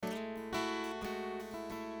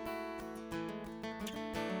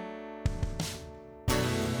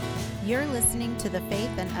You're listening to the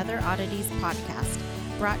Faith and Other Oddities podcast,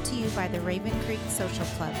 brought to you by the Raven Creek Social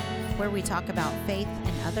Club, where we talk about faith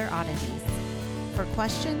and other oddities. For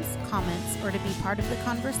questions, comments, or to be part of the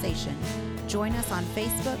conversation, join us on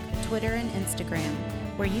Facebook, Twitter, and Instagram,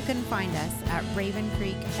 where you can find us at Raven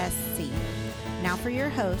Creek SC. Now for your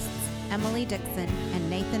hosts, Emily Dixon and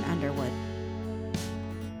Nathan Underwood.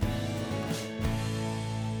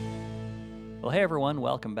 Well, hey everyone,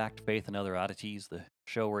 welcome back to Faith and Other Oddities, the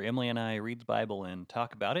show where Emily and I read the Bible and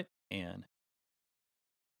talk about it, and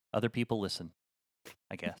other people listen,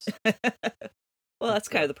 I guess. Well, that's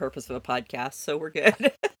kind of the purpose of a podcast, so we're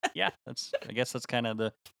good. Yeah, I guess that's kind of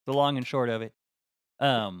the long and short of it.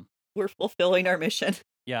 We're fulfilling our mission.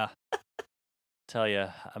 Yeah, tell you,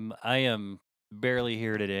 I am barely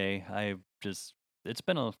here today. It's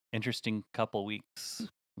been an interesting couple weeks.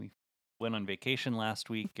 We went on vacation last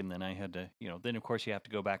week, and then I had to, then of course you have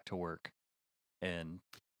to go back to work, and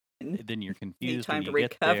then you're confused when you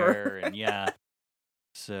get there, and yeah,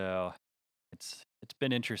 so it's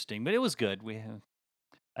been interesting, but it was good.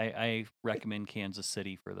 I recommend Kansas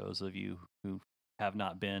City for those of you who have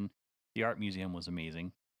not been. The art museum was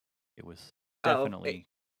amazing. It was definitely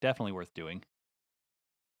worth doing.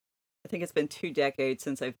 I think it's been 2 decades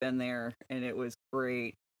since I've been there, and it was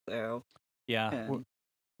great. So yeah,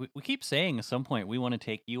 we keep saying at some point we want to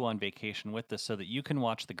take you on vacation with us so that you can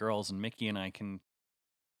watch the girls and Mickey and I can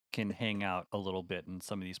hang out a little bit in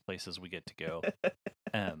some of these places we get to go.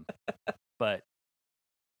 But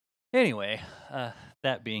anyway,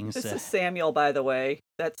 that being said, this is Samuel, by the way.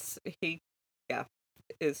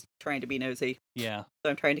 Is trying to be nosy. Yeah. So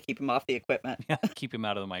I'm trying to keep him off the equipment. Yeah, keep him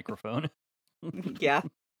out of the microphone. Yeah.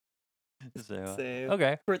 So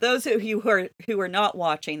okay. For those of you who are not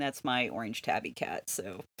watching, that's my orange tabby cat.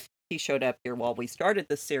 So he showed up here while we started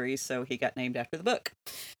this series, so he got named after the book.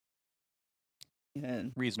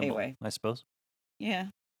 And reasonable, anyway, I suppose. Yeah.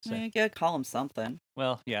 So. You gotta call him something.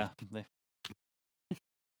 Well, yeah.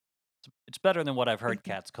 It's better than what I've heard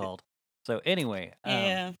cats called. So anyway,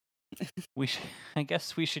 yeah. I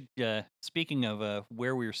guess we should. Speaking of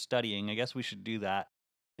where we're studying, I guess we should do that.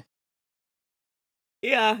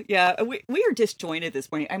 Yeah. We are disjointed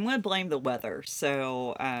this morning. I'm going to blame the weather.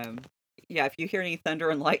 So, if you hear any thunder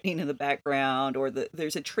and lightning in the background, or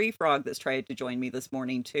there's a tree frog that's tried to join me this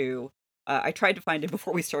morning too. I tried to find him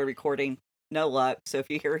before we started recording. No luck. So if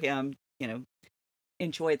you hear him,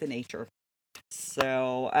 enjoy the nature.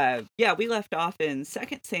 So, we left off in 2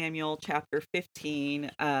 Samuel chapter 15.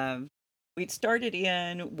 We'd started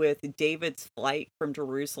in with David's flight from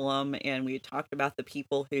Jerusalem, and we had talked about the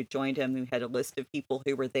people who joined him. We had a list of people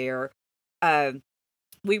who were there.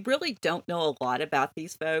 We really don't know a lot about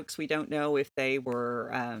these folks. We don't know if they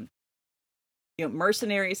were,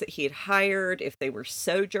 mercenaries that he had hired, if they were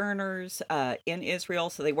sojourners in Israel.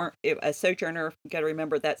 So they weren't a sojourner. You got to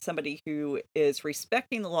remember that's somebody who is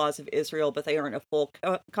respecting the laws of Israel, but they aren't a full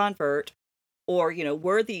convert. Or,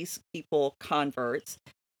 were these people converts?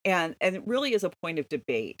 And it really is a point of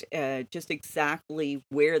debate, just exactly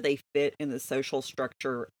where they fit in the social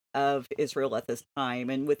structure of Israel at this time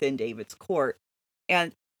and within David's court.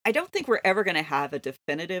 And I don't think we're ever going to have a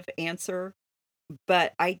definitive answer,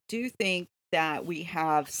 but I do think that we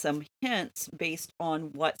have some hints based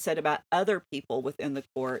on what's said about other people within the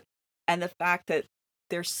court, and the fact that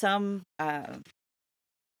there's some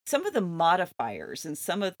of the modifiers and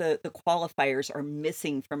some of the qualifiers are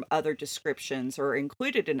missing from other descriptions or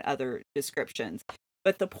included in other descriptions.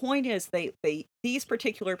 But the point is these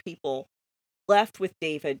particular people left with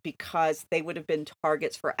David because they would have been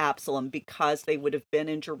targets for Absalom, because they would have been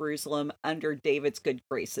in Jerusalem under David's good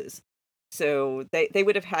graces. So they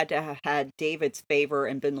would have had to have had David's favor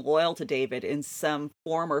and been loyal to David in some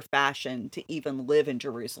form or fashion to even live in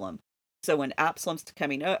Jerusalem. So when Absalom's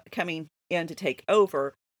coming in to take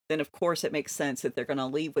over, then of course it makes sense that they're going to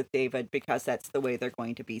leave with David, because that's the way they're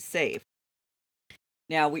going to be saved.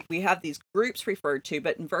 Now we have these groups referred to,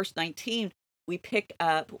 but in verse 19, we pick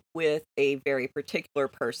up with a very particular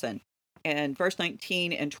person. And verse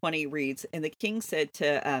 19 and 20 reads, "And the king said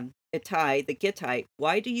to Ittai the Gittite,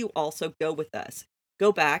 'Why do you also go with us?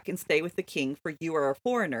 Go back and stay with the king, for you are a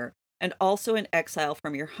foreigner, and also an exile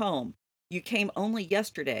from your home. You came only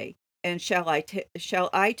yesterday. And shall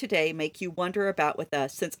I today make you wander about with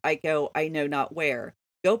us, since I go I know not where?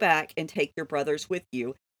 Go back and take your brothers with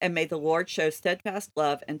you, and may the Lord show steadfast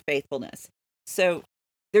love and faithfulness.'" So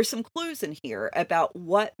there's some clues in here about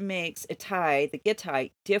what makes Ittai the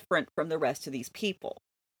Gittite different from the rest of these people.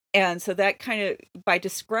 And so that kind of, by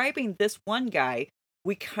describing this one guy,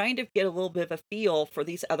 we kind of get a little bit of a feel for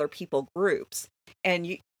these other people groups. And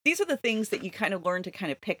these are the things that you kind of learn to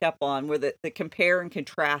kind of pick up on, where the compare and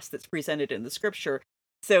contrast that's presented in the scripture.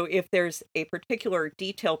 So if there's a particular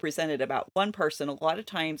detail presented about one person, a lot of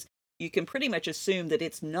times you can pretty much assume that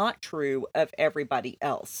it's not true of everybody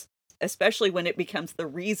else, especially when it becomes the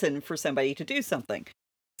reason for somebody to do something.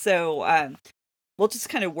 So we'll just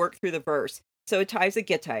kind of work through the verse. So Ittai's a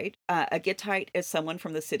Gittite. A Gittite is someone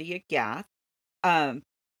from the city of Gath. Um,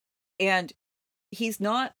 and he's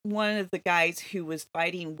not one of the guys who was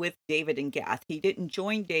fighting with David in Gath. He didn't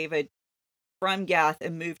join David from Gath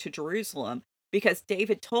and move to Jerusalem because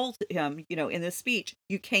David told him, in this speech,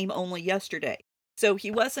 you came only yesterday. So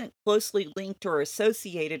he wasn't closely linked or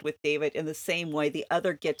associated with David in the same way the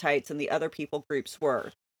other Gittites and the other people groups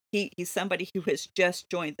were. He's somebody who has just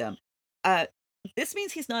joined them. Uh, this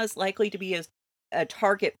means he's not as likely to be a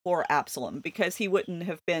target for Absalom because he wouldn't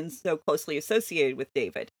have been so closely associated with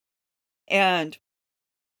David. And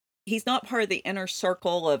he's not part of the inner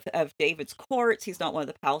circle of David's courts. He's not one of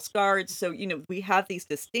the palace guards. So, we have these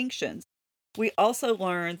distinctions. We also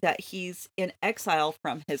learn that he's in exile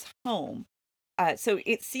from his home. So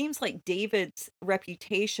it seems like David's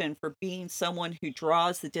reputation for being someone who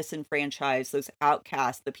draws the disenfranchised, those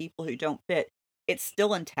outcasts, the people who don't fit, it's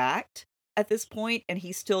still intact at this point, and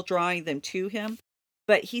he's still drawing them to him.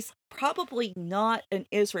 But he's probably not an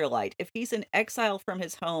Israelite. If he's in exile from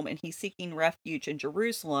his home and he's seeking refuge in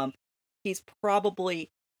Jerusalem, he's probably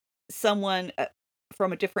someone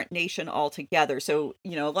from a different nation altogether. So, a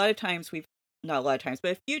lot of times not a lot of times,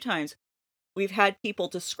 but a few times we've had people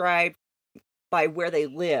described by where they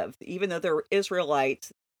live. Even though they're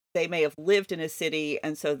Israelites, they may have lived in a city,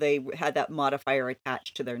 and so they had that modifier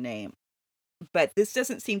attached to their name. But this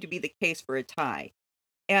doesn't seem to be the case for Ittai.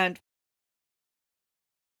 And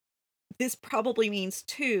this probably means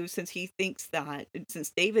too, since David thinks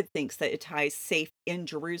that Ittai is safe in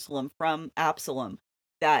Jerusalem from Absalom,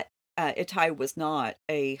 that Ittai was not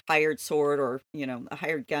a hired sword or a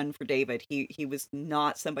hired gun for David. He was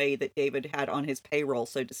not somebody that David had on his payroll,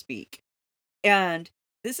 so to speak. And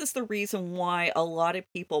this is the reason why a lot of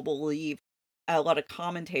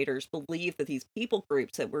commentators believe that these people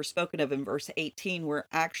groups that were spoken of in verse 18 were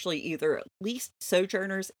actually either at least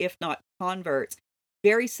sojourners, if not converts,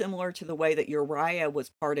 very similar to the way that Uriah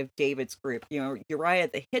was part of David's group. Uriah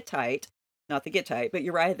the Hittite, not the Gittite, but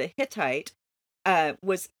Uriah the Hittite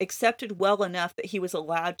was accepted well enough that he was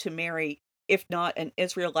allowed to marry, if not an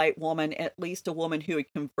Israelite woman, at least a woman who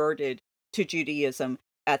had converted to Judaism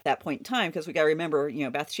at that point in time. Because we got to remember,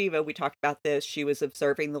 Bathsheba, we talked about this, she was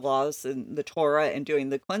observing the laws and the Torah and doing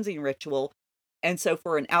the cleansing ritual. And so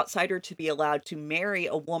for an outsider to be allowed to marry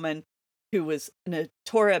a woman who was a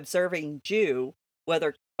Torah-observing Jew,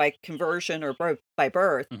 whether by conversion or by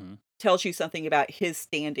birth, tells you something about his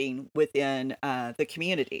standing within the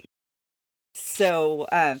community. So,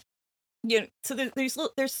 so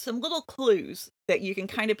there's some little clues that you can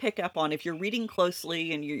kind of pick up on if you're reading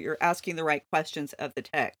closely and you're asking the right questions of the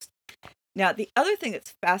text. Now, the other thing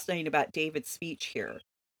that's fascinating about David's speech here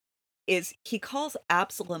is he calls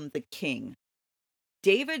Absalom the king.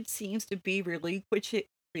 David seems to be relinquishing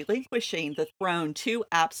the throne to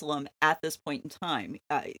Absalom at this point in time.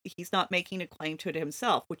 He's not making a claim to it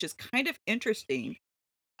himself, which is kind of interesting,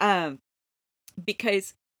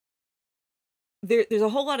 because there's a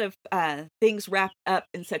whole lot of things wrapped up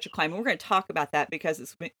in such a claim. And we're going to talk about that because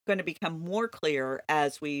it's going to become more clear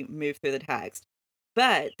as we move through the text.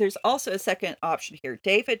 But there's also a second option here.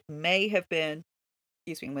 David may have been,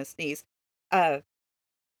 excuse me, I'm going to sneeze.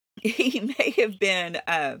 He may have been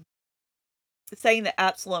saying that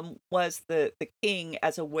Absalom was the king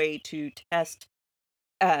as a way to test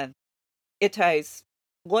Ittai's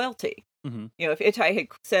loyalty. If Ittai had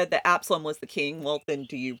said that Absalom was the king, well, then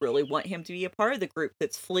do you really want him to be a part of the group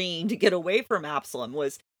that's fleeing to get away from Absalom?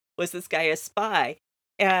 Was this guy a spy?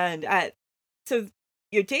 And so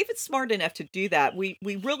David's smart enough to do that. We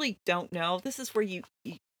really don't know. This is where you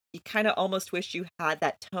kind of almost wish you had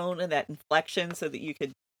that tone and that inflection so that you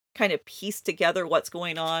could kind of piece together what's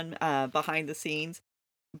going on behind the scenes.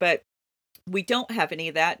 But we don't have any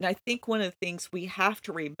of that. And I think one of the things we have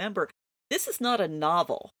to remember, this is not a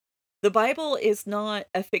novel. The Bible is not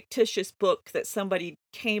a fictitious book that somebody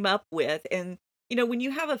came up with. And, when you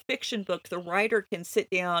have a fiction book, the writer can sit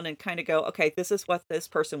down and kind of go, okay, this is what this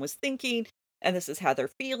person was thinking, and this is how they're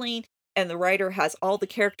feeling. And the writer has all the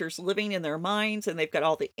characters living in their minds, and they've got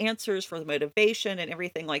all the answers for the motivation and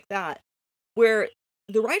everything like that. Where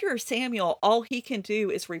the writer of Samuel, all he can do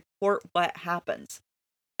is report what happens.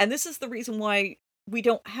 And this is the reason why we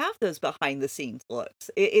don't have those behind the scenes looks.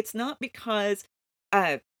 It's not because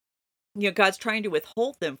God's trying to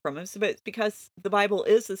withhold them from us, but it's because the Bible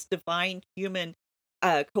is this divine human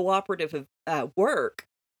cooperative work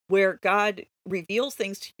where God reveals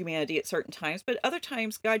things to humanity at certain times, but other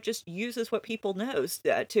times God just uses what people knows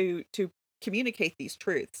to communicate these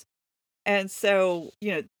truths. And so,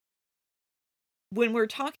 when we're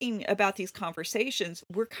talking about these conversations,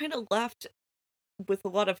 we're kind of left with a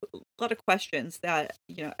lot of questions that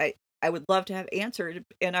I would love to have answered,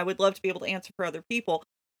 and I would love to be able to answer for other people.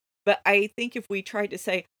 But I think if we tried to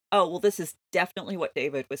say, "Oh, well, this is definitely what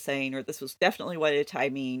David was saying," or "This was definitely what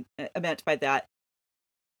meant by that,"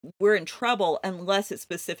 we're in trouble unless it's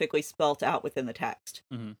specifically spelt out within the text.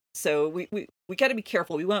 Hmm. So we got to be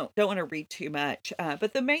careful. We won't don't want to read too much.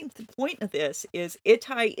 But the main point of this is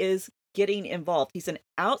Ittai is getting involved. He's an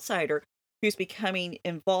outsider who's becoming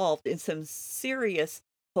involved in some serious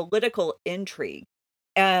political intrigue,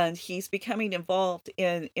 and he's becoming involved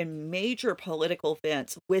in major political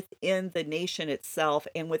events within the nation itself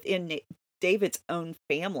and within David's own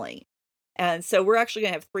family. And so we're actually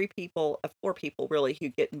going to have four people really who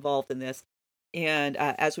get involved in this. And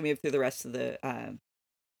as we move through the rest of the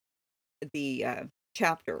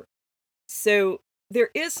chapter. So there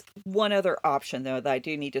is one other option though that I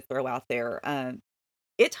do need to throw out there.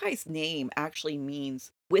 Ittai's name actually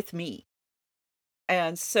means "with me,"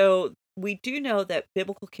 and so we do know that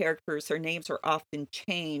biblical characters, their names are often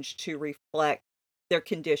changed to reflect their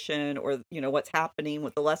condition or what's happening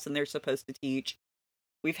with the lesson they're supposed to teach.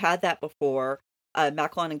 We've had that before.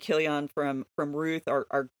 Machlon and Kilion from Ruth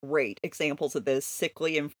are great examples of this,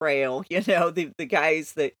 sickly and frail, the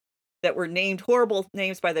guys that were named horrible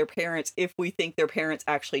names by their parents if we think their parents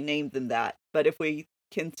actually named them that. But if we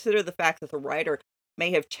consider the fact that the writer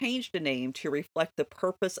may have changed a name to reflect the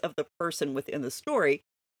purpose of the person within the story,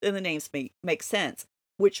 then the names may make sense,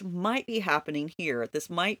 which might be happening here. This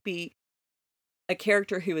might be a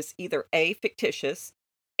character who is either A, fictitious,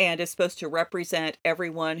 and is supposed to represent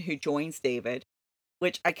everyone who joins David,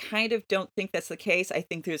 which I kind of don't think that's the case. I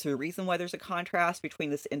think there's a reason why there's a contrast between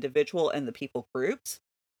this individual and the people groups.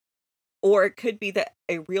 Or it could be that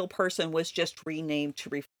a real person was just renamed to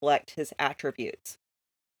reflect his attributes.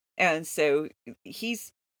 And so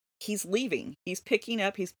he's leaving. He's picking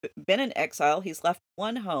up. He's been in exile. He's left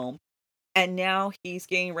one home, and now he's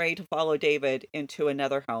getting ready to follow David into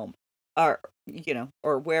another home, or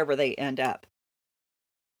wherever they end up.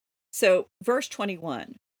 So, verse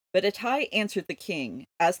 21. But Ittai answered the king,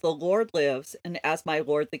 "As the Lord lives, and as my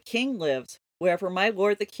lord the king lives, wherever my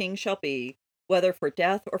lord the king shall be, whether for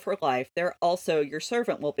death or for life, there also your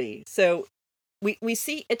servant will be." So we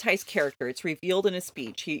see Ittai's character. It's revealed in his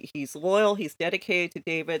speech. He's loyal, he's dedicated to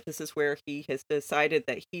David. This is where he has decided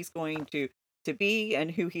that he's going to be and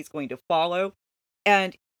who he's going to follow.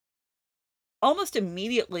 And almost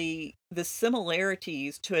immediately the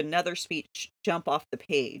similarities to another speech jump off the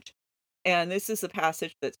page. And this is a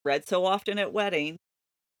passage that's read so often at weddings,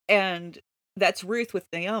 and that's Ruth with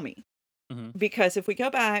Naomi. Hmm. Because if we go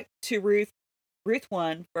back to Ruth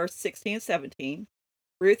 1, verse 16 and 17,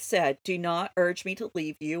 Ruth said, "Do not urge me to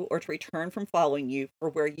leave you or to return from following you, for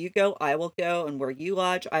where you go, I will go, and where you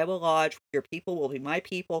lodge, I will lodge. Your people will be my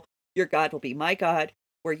people, your God will be my God.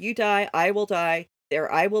 Where you die, I will die.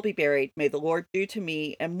 There I will be buried. May the Lord do to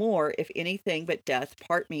me, and more, if anything but death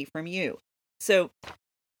part me from you." So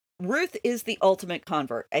Ruth is the ultimate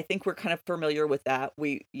convert. I think we're kind of familiar with that.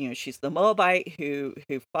 She's the Moabite who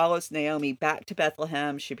follows Naomi back to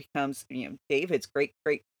Bethlehem. She becomes, David's great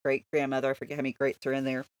great great grandmother. I forget how many greats are in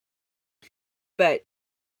there, but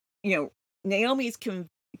Naomi's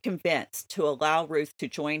convinced to allow Ruth to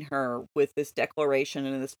join her with this declaration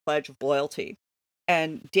and this pledge of loyalty,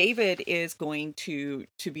 and David is going to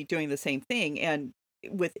be doing the same thing, and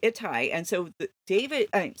with Ittai, and so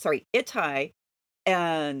Ittai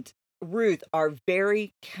and Ruth are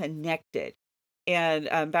very connected. And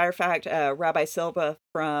matter of fact, Rabbi Silva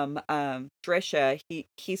from Drisha,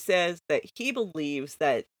 he says that he believes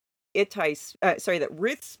that that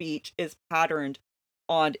Ruth's speech is patterned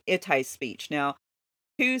on Ittai's speech. Now,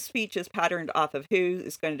 whose speech is patterned off of who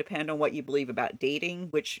is going to depend on what you believe about dating,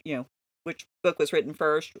 which book was written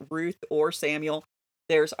first, Ruth or Samuel.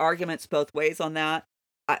 There's arguments both ways on that.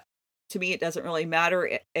 To me, it doesn't really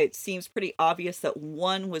matter. It seems pretty obvious that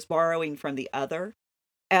one was borrowing from the other.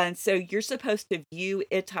 And so you're supposed to view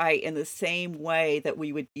Ittai in the same way that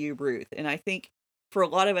we would view Ruth. And I think for a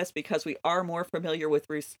lot of us, because we are more familiar with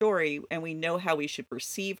Ruth's story and we know how we should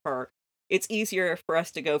perceive her, it's easier for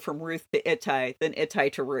us to go from Ruth to Ittai than Ittai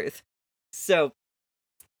to Ruth. So,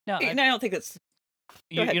 Now, and I don't think that's.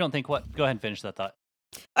 you don't think what? Go ahead and finish that thought.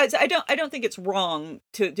 I don't think it's wrong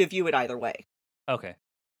to view it either way. Okay.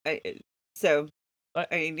 So, I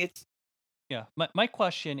mean, it's. Yeah. My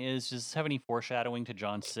question is, does this have any foreshadowing to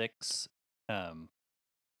John 6?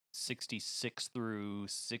 66 through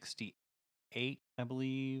 68, I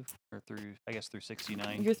believe, or through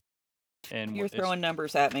 69. You're And you're it's, throwing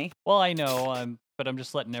numbers at me. well, I know, but I'm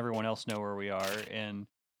just letting everyone else know where we are. And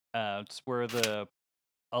it's where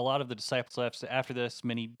a lot of the disciples left. After this,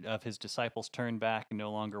 many of his disciples turned back and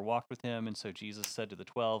no longer walked with him. And so Jesus said to the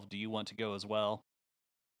 12, "Do you want to go as well?"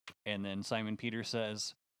 And then Simon Peter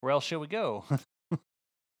says, "Where else shall we go?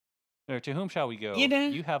 Or to whom shall we You go? know,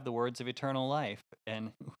 You have the words of eternal life,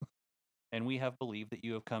 and we have believed that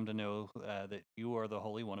you have come to know that you are the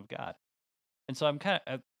Holy One of God." And so I'm kind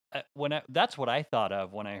of that's what I thought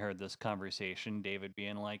of when I heard this conversation. David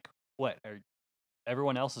being like, "What?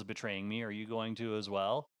 Everyone else is betraying me? Are you going to as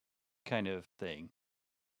well?" Kind of thing.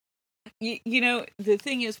 the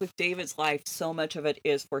thing is with David's life, so much of it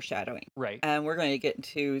is foreshadowing. Right. And we're going to get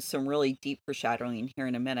into some really deep foreshadowing here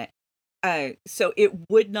in a minute. So it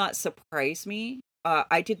would not surprise me.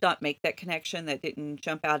 I did not make that connection. That didn't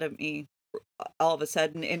jump out at me all of a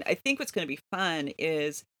sudden. And I think what's going to be fun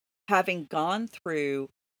is having gone through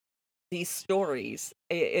these stories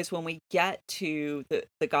is when we get to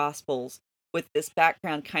the Gospels with this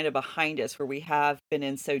background kind of behind us where we have been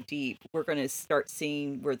in so deep, we're going to start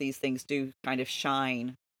seeing where these things do kind of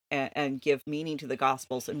shine and give meaning to the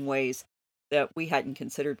Gospels in ways that we hadn't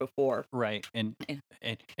considered before. Right. And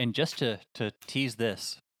And- and just to tease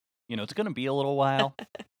this, it's going to be a little while,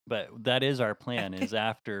 but that is our plan is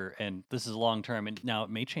after, and this is long term, and now it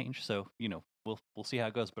may change. So, we'll see how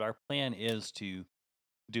it goes, but our plan is to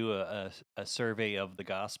do a survey of the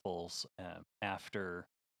Gospels after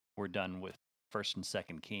we're done with First and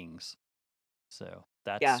Second Kings. So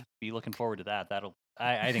Yeah. be looking forward to that.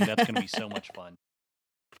 I think that's going to be so much fun.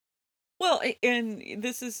 Well, and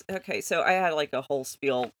this is okay. So I had like a whole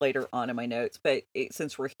spiel later on in my notes, but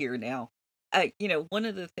since we're here now, one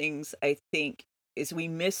of the things I think is we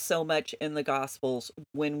miss so much in the Gospels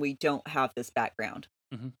when we don't have this background.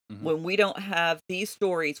 Mm-hmm. When we don't have these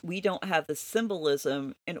stories, we don't have the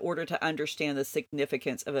symbolism in order to understand the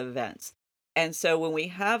significance of events. And so when we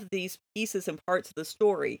have these pieces and parts of the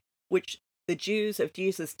story, which the Jews of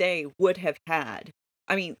Jesus' day would have had,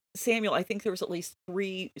 I mean, Samuel, I think there was at least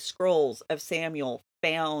 3 scrolls of Samuel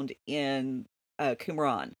found in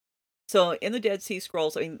Qumran. So in the Dead Sea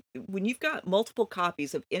Scrolls, I mean, when you've got multiple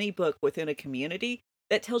copies of any book within a community,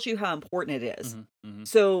 that tells you how important it is. Mm-hmm. Mm-hmm.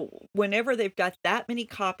 So whenever they've got that many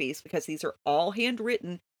copies, because these are all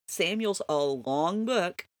handwritten, Samuel's a long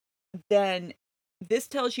book, then this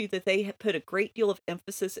tells you that they have put a great deal of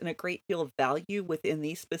emphasis and a great deal of value within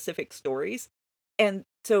these specific stories. And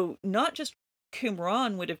so not just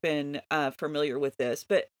Qumran would have been familiar with this,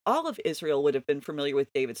 but all of Israel would have been familiar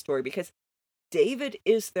with David's story because David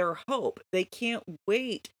is their hope. They can't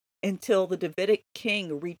wait until the Davidic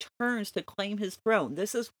king returns to claim his throne.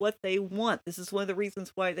 This is what they want. This is one of the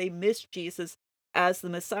reasons why they miss Jesus as the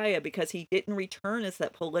Messiah, because he didn't return as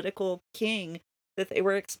that political king that they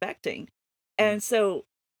were expecting. And so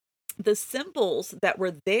the symbols that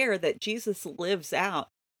were there that Jesus lives out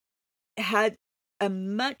had a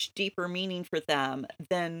much deeper meaning for them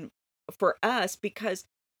than for us because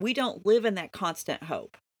we don't live in that constant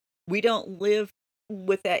hope. We don't live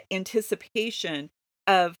with that anticipation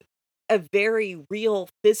of a very real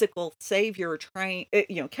physical savior trying,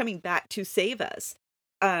 coming back to save us.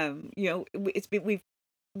 We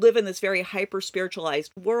live in this very hyper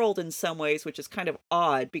spiritualized world in some ways, which is kind of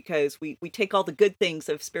odd because we take all the good things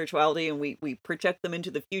of spirituality and we project them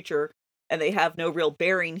into the future and they have no real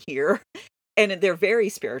bearing here. And they're very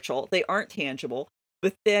spiritual. They aren't tangible.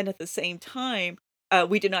 But then at the same time,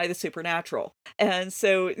 we deny the supernatural. And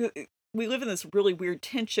so we live in this really weird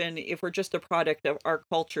tension if we're just a product of our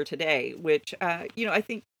culture today, which, I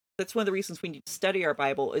think that's one of the reasons we need to study our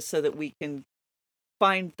Bible is so that we can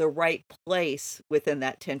find the right place within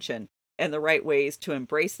that tension and the right ways to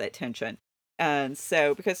embrace that tension. And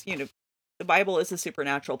so, because, the Bible is a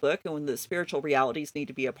supernatural book, and when the spiritual realities need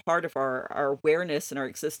to be a part of our awareness and our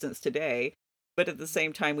existence today. But at the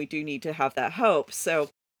same time, we do need to have that hope. So,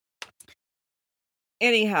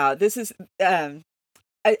 anyhow, this is, I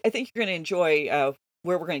think you're going to enjoy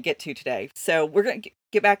where we're going to get to today. So, we're going to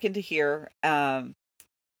get back into here, but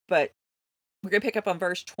we're going to pick up on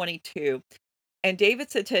verse 22. And David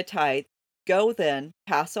said to Ittai, "Go then,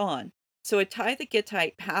 pass on." So Ittai the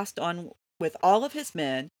Gittite passed on with all of his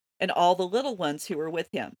men and all the little ones who were with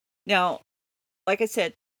him. Now, like I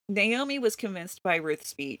said, Naomi was convinced by Ruth's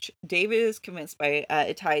speech. David is convinced by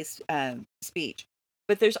Ittai's speech.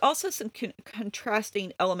 But there's also some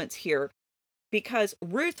contrasting elements here because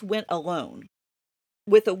Ruth went alone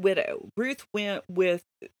with a widow. Ruth went with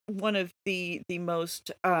one of the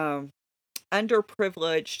most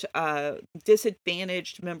underprivileged,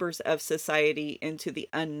 disadvantaged members of society into the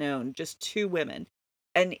unknown, just two women.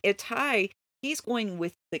 And Ittai, he's going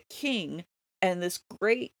with the king and this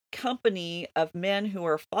great company of men who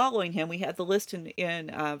are following him. We had the list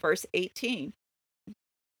in verse 18.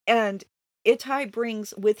 And Ittai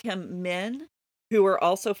brings with him men who are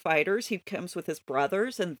also fighters. He comes with his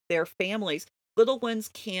brothers and their families. Little ones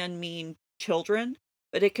can mean children,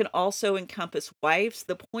 but it can also encompass wives.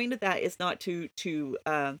 The point of that is not to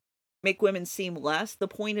make women seem less. The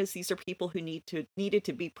point is these are people who needed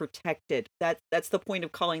to be protected. That's the point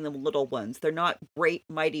of calling them little ones. They're not great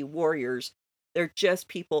mighty warriors. They're just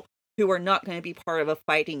people who are not going to be part of a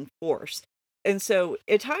fighting force. And so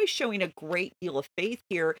Ittai's showing a great deal of faith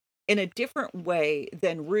here in a different way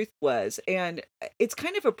than Ruth was. And it's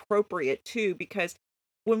kind of appropriate too, because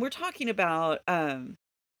when we're talking about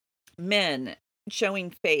men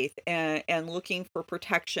showing faith and looking for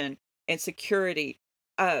protection and security,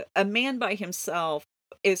 a man by himself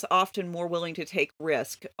is often more willing to take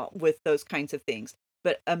risk with those kinds of things.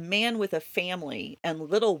 But a man with a family and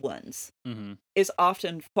little ones Mm-hmm. is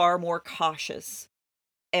often far more cautious.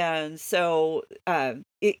 And so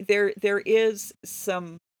there is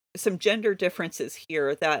some gender differences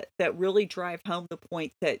here that really drive home the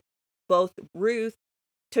point that both Ruth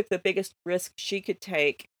took the biggest risk she could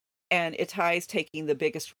take, and Ittai's taking the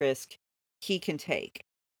biggest risk he can take.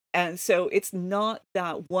 And so it's not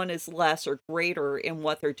that one is less or greater in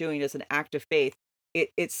what they're doing as an act of faith.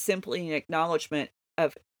 It's simply an acknowledgement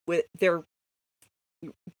of with their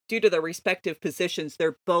due to their respective positions,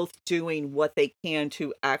 they're both doing what they can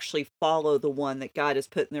to actually follow the one that God has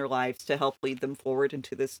put in their lives to help lead them forward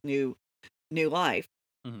into this new life.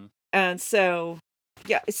 Mm-hmm. And so,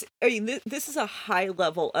 yeah, I mean, this is a high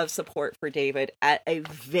level of support for David at a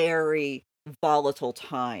very volatile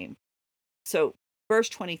time. So, verse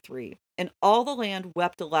 23, and all the land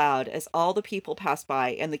wept aloud as all the people passed by,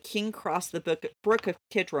 and the king crossed the brook of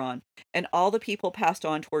Kidron, and all the people passed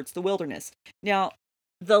on towards the wilderness. Now,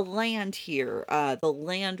 the land here, the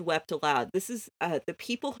land wept aloud. This is the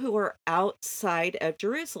people who are outside of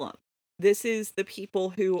Jerusalem. This is the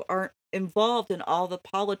people who aren't involved in all the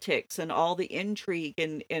politics and all the intrigue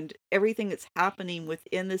and everything that's happening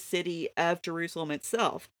within the city of Jerusalem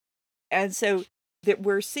itself. And so that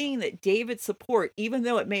we're seeing that David's support, even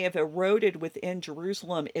though it may have eroded within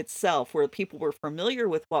Jerusalem itself, where people were familiar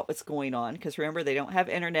with what was going on, because remember, they don't have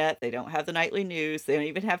internet, they don't have the nightly news, they don't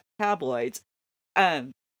even have tabloids.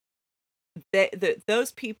 Um,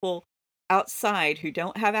 those people outside who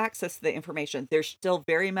don't have access to the information, they're still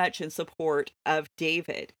very much in support of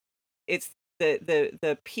David. It's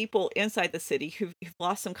the people inside the city who've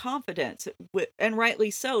lost some confidence, and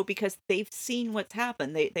rightly so, because they've seen what's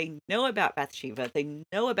happened. They know about Bathsheba, they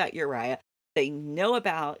know about Uriah, they know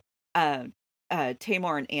about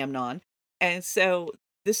Tamar and Amnon, and so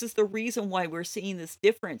this is the reason why we're seeing this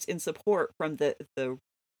difference in support from the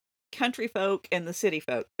country folk and the city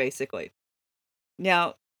folk, basically.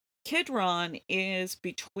 Now, Kidron is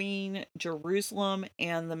between Jerusalem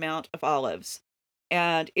and the Mount of Olives.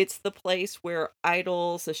 And it's the place where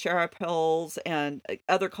idols, Asherah poles, and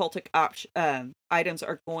other cultic items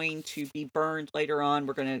are going to be burned later on.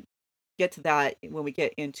 We're going to get to that when we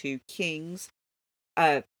get into Kings.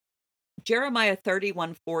 Jeremiah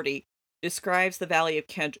 31:40 describes the valley of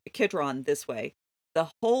Kidron this way: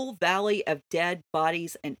 the whole valley of dead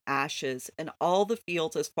bodies and ashes, and all the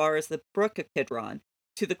fields as far as the brook of Kidron,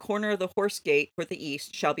 to the corner of the horse gate for the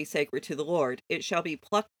east, shall be sacred to the Lord. It shall be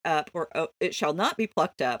plucked up, or it shall not be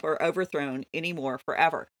plucked up or overthrown any more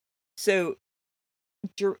forever. So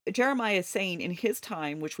Jeremiah is saying in his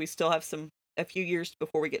time, which we still have a few years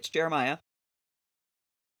before we get to Jeremiah,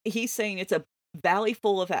 he's saying it's a valley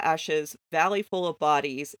full of ashes, valley full of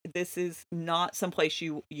bodies. This is not someplace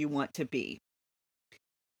you want to be.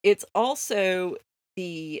 It's also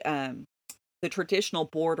the traditional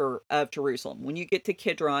border of Jerusalem. When you get to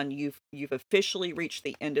Kidron, you've officially reached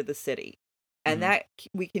the end of the city, and Mhm. that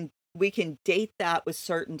we can date that with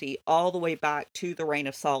certainty all the way back to the reign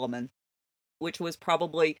of Solomon, which was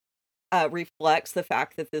probably reflects the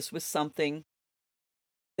fact that this was something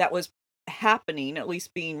that was happening, at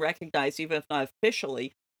least being recognized, even if not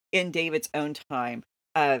officially, in David's own time.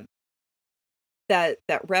 That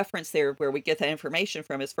reference there where we get that information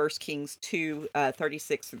from is 1 Kings 2,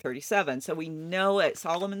 36 through 37. So we know at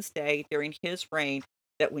Solomon's day, during his reign,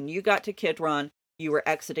 that when you got to Kidron, you were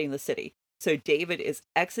exiting the city. So David is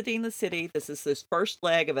exiting the city. This is his first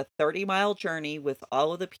leg of a 30-mile journey with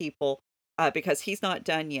all of the people, because he's not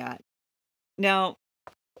done yet. Now,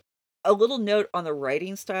 a little note on the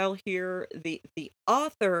writing style here. The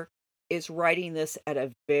author is writing this at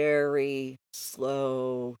a very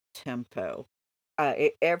slow tempo.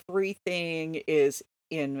 Everything is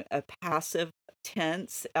in a passive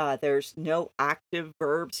tense. There's no active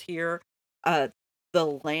verbs here. Uh, the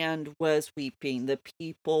land was weeping. The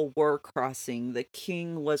people were crossing. The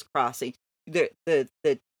king was crossing. The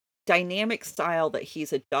dynamic style that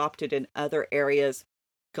he's adopted in other areas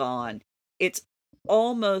gone. It's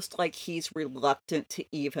almost like he's reluctant to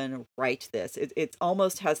even write this. It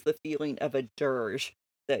almost has the feeling of a dirge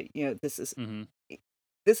that Hmm.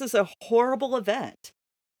 this is a horrible event.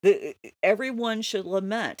 Everyone should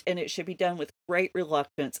lament, and it should be done with great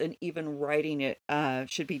reluctance. And even writing it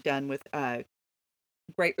should be done with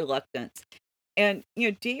great reluctance. And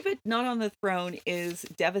David not on the throne is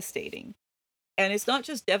devastating. And it's not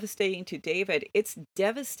just devastating to David, it's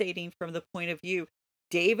devastating from the point of view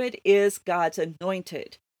David is God's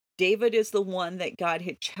anointed. David is the one that God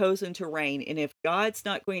had chosen to reign. And if God's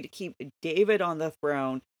not going to keep David on the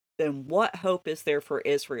throne, then what hope is there for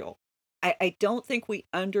Israel? I don't think we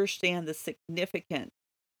understand the significance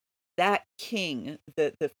that king,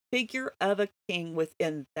 the figure of a king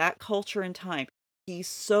within that culture and time. He's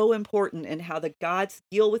so important, and how the gods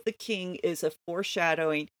deal with the king is a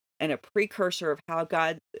foreshadowing and a precursor of how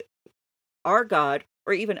God, our God,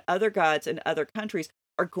 or even other gods in other countries,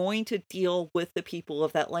 are going to deal with the people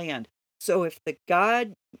of that land. So if the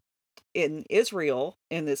God in Israel,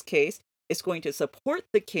 in this case, is going to support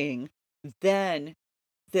the king, then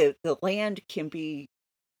the land they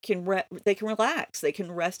can relax, they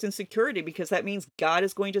can rest in security, because that means God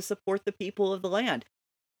is going to support the people of the land.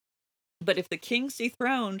 But if the king's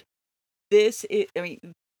dethroned, this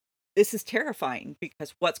is terrifying,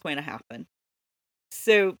 because what's going to happen?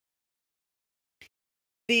 So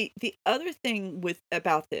the other thing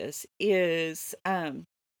about this is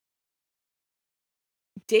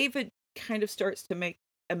David kind of starts to make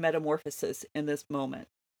a metamorphosis in this moment.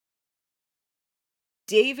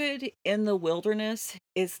 David in the wilderness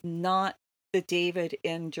is not the David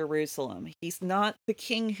in Jerusalem. He's not the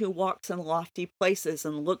king who walks in lofty places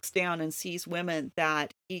and looks down and sees women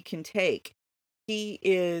that he can take. He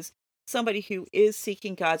is somebody who is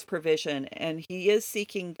seeking God's provision, and he is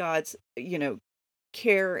seeking God's,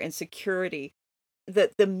 care and security.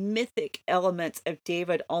 That the mythic elements of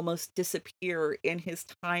David almost disappear in his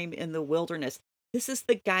time in the wilderness. This is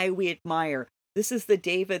the guy we admire. This is the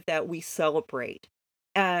David that we celebrate.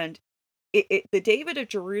 And the David of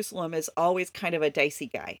Jerusalem is always kind of a dicey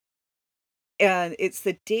guy. And it's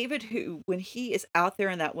the David who, when he is out there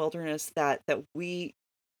in that wilderness, that we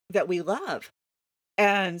love.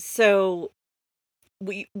 And so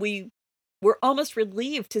we're almost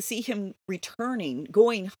relieved to see him returning,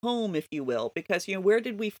 going home, if you will, because where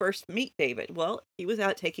did we first meet David? Well, he was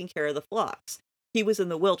out taking care of the flocks. He was in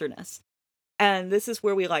the wilderness. And this is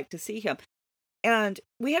where we like to see him. And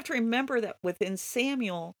we have to remember that within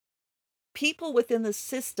Samuel, people within the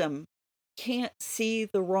system can't see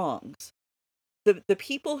the wrongs. The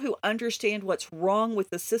people who understand what's wrong with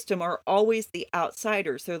the system are always the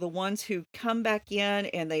outsiders. They're the ones who come back in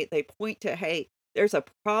and they point to, hey, there's a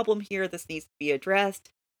problem here. This needs to be addressed.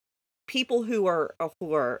 People who are a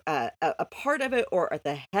part of it or at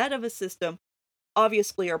the head of a system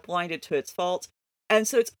obviously are blinded to its faults. And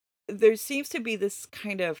so there seems to be this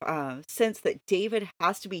kind of sense that David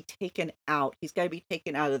has to be taken out. He's got to be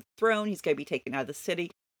taken out of the throne. He's got to be taken out of the city.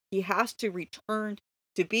 He has to return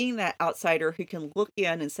to being that outsider who can look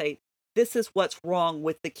in and say, this is what's wrong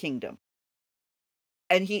with the kingdom.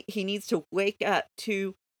 And he needs to wake up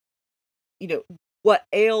to, what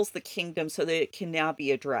ails the kingdom so that it can now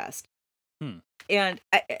be addressed. And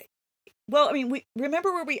we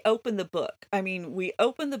remember where we opened the book. We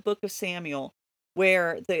opened the book of Samuel,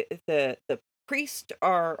 where the priests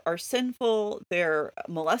are sinful. They're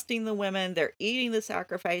molesting the women. They're eating the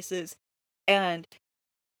sacrifices, and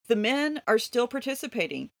the men are still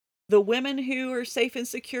participating. The women who are safe and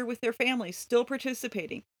secure with their families still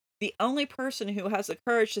participating. The only person who has the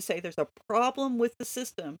courage to say there's a problem with the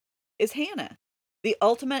system is Hannah, the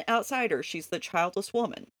ultimate outsider. She's the childless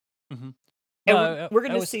woman. Mm-hmm. And we're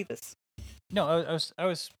going to see this. No, I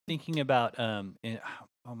was thinking about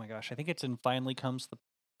oh my gosh, I think it's in Finally Comes the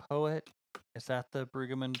Poet. Is that the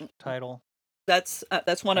Brueggemann title? That's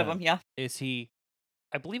one of them. Yeah. Is he?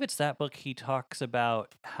 I believe it's that book. He talks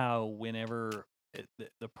about how whenever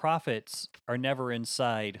the prophets are never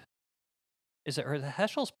inside. Is it or the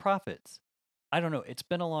Heschel's prophets? I don't know. It's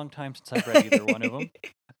been a long time since I've read either one of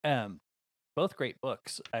them. Both great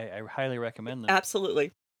books. I highly recommend them.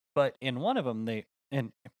 Absolutely. But in one of them,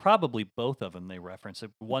 and probably both of them, they reference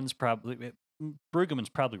it. One's probably Brueggemann's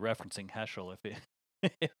probably referencing Heschel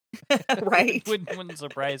It Right. wouldn't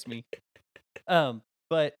surprise me. Um,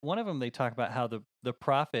 but one of them they talk about how the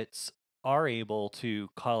prophets are able to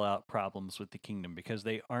call out problems with the kingdom because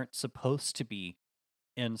they aren't supposed to be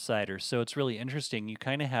insiders. So it's really interesting. You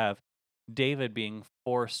kind of have David being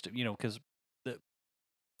forced, because the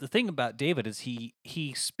the thing about David is he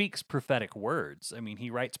speaks prophetic words. I mean, he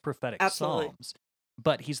writes prophetic Absolutely. psalms,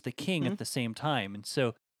 but he's the king Mhm. at the same time. And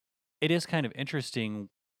so it is kind of interesting.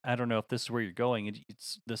 I don't know if this is where you're going.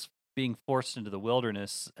 It's this being forced into the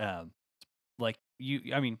wilderness. Like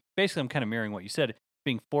I mean, basically, I'm kind of mirroring what you said.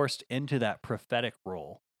 Being forced into that prophetic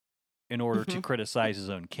role in order to Mhm. criticize his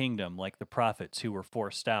own kingdom, like the prophets who were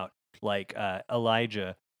forced out, like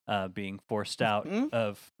Elijah being forced out Mhm.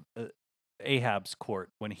 of Ahab's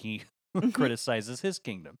court when he Mhm. criticizes his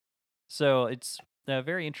kingdom. So it's a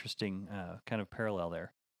very interesting kind of parallel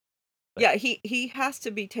there. But Yeah, he has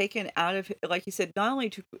to be taken out of, like you said, not only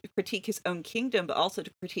to critique his own kingdom, but also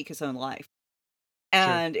to critique his own life.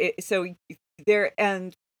 sure. And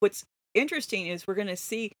and what's interesting is we're gonna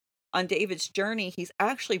see on David's journey, he's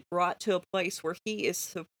actually brought to a place where he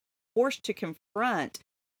is forced to confront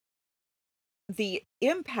the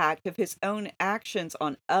impact of his own actions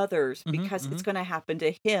on others hmm because it's hmm gonna happen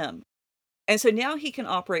to him. And so now he can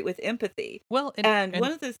operate with empathy. Well, And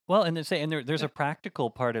one of the and they say, and there's a practical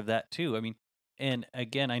part of that too. I mean, and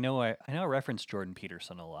again, I know I reference Jordan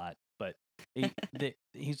Peterson a lot, but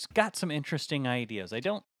he's got some interesting ideas. I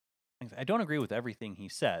don't agree with everything he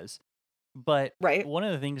says, but right? one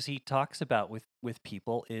of the things he talks about with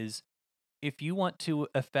people is if you want to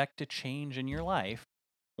affect a change in your life,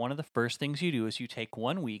 one of the first things you do is you take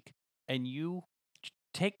 1 week and you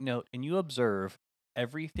take note and you observe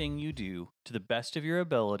everything you do to the best of your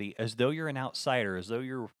ability as though you're an outsider, as though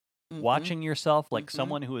you're Mhm. watching yourself like Mhm.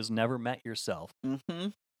 someone who has never met yourself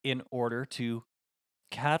Mhm. in order to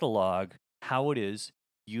catalog how it is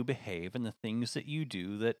you behave and the things that you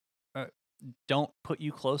do that uh, don't put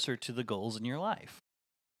you closer to the goals in your life.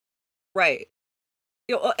 Right.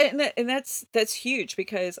 And that's huge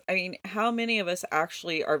because I mean, how many of us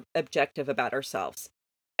actually are objective about ourselves?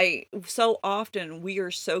 I so often we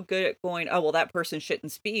are so good at going, oh well, that person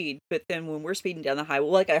shouldn't speed, but then when we're speeding down the highway,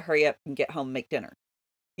 well, I gotta hurry up and get home and make dinner.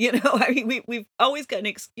 You know, I mean, we've always got an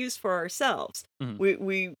excuse for ourselves. Mhm.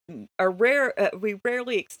 We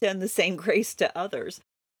rarely extend the same grace to others.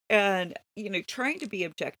 And, trying to be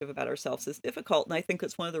objective about ourselves is difficult. And I think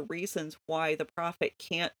it's one of the reasons why the prophet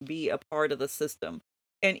can't be a part of the system.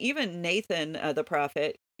 And even Nathan, the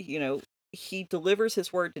prophet, he delivers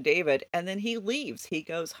his word to David and then he leaves, he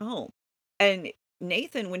goes home. And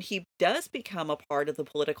Nathan, when he does become a part of the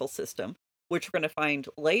political system, which we're going to find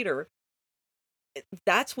later,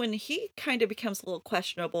 that's when he kind of becomes a little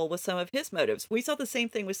questionable with some of his motives. We saw the same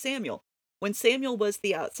thing with Samuel. When Samuel was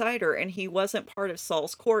the outsider and he wasn't part of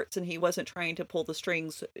Saul's courts and he wasn't trying to pull the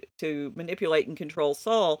strings to manipulate and control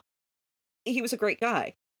Saul, he was a great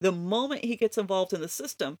guy. The moment he gets involved in the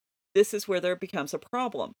system, this is where there becomes a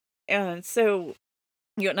problem. And so,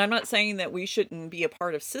 and I'm not saying that we shouldn't be a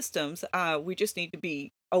part of systems. We just need to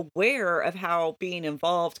be aware of how being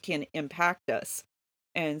involved can impact us.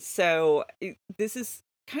 And so this is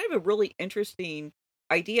kind of a really interesting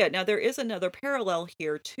idea. Now, there is another parallel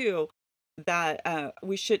here too that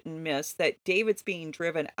we shouldn't miss. That David's being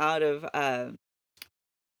driven out of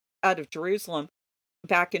Jerusalem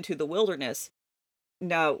back into the wilderness.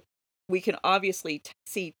 Now, we can obviously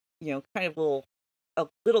see, kind of a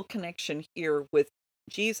little connection here with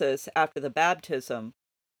Jesus after the baptism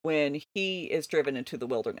when he is driven into the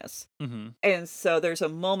wilderness. Mhm. And so there's a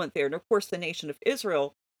moment there, and of course, the nation of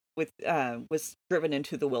Israel was driven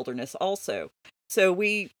into the wilderness also. So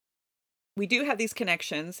we do have these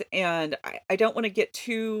connections, and I don't want to get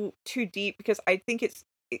too deep because I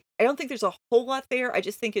don't think there's a whole lot there. I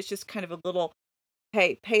just think it's just kind of a little,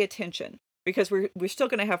 hey, pay attention because we're still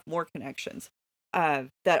going to have more connections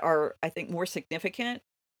that are, I think, more significant.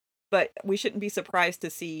 But we shouldn't be surprised to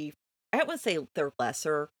see. I don't want to say they're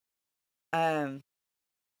lesser, um,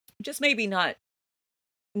 just maybe not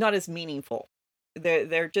as meaningful. They're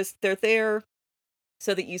there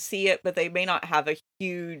so that you see it, but they may not have a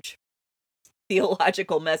huge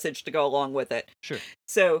theological message to go along with it. Sure.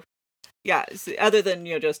 So, yeah, other than,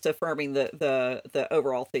 just affirming the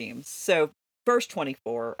overall themes. So, verse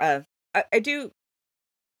 24, I do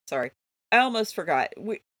sorry. I almost forgot.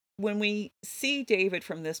 When we see David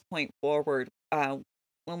from this point forward,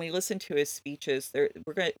 when we listen to his speeches,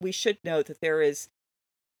 we should know that there is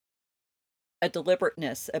a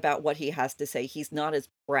deliberateness about what he has to say. He's not as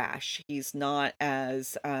brash. He's not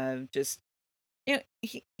as just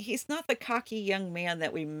he's not the cocky young man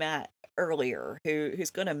that we met earlier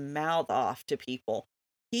who's going to mouth off to people.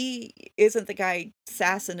 He isn't the guy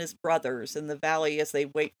sassing his brothers in the valley as they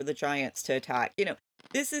wait for the giants to attack.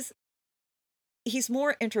 This is he's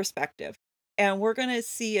more introspective. And we're going to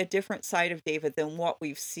see a different side of David than what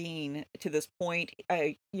we've seen to this point.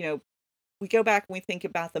 We go back and we think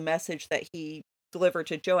about the message that he delivered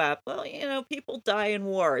to Joab. Well, people die in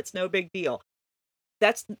war. It's no big deal.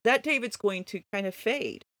 That David's going to kind of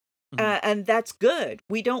fade. Mhm. And that's good.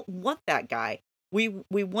 We don't want that guy. We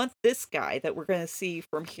want this guy that we're going to see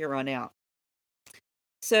from here on out.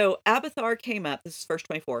 So Abiathar came up. This is verse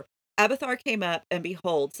 24. Abiathar came up, and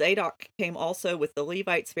behold, Zadok came also with the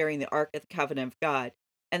Levites bearing the ark of the covenant of God.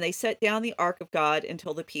 And they set down the ark of God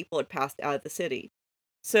until the people had passed out of the city.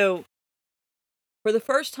 So for the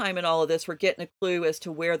first time in all of this, we're getting a clue as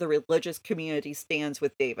to where the religious community stands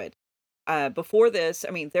with David. Before this,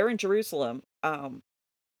 I mean, they're in Jerusalem.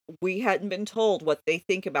 We hadn't been told what they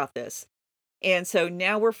think about this. And so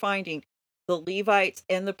now we're finding the Levites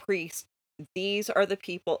and the priests. These are the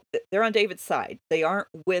people, they're on David's side. They aren't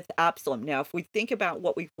with Absalom. Now, if we think about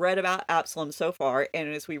what we've read about Absalom so far, and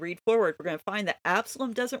as we read forward, we're going to find that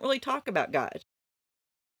Absalom doesn't really talk about God.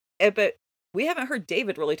 But we haven't heard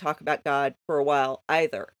David really talk about God for a while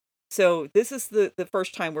either. So this is the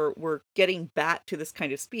first time we're getting back to this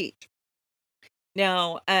kind of speech.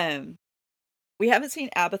 Now, we haven't seen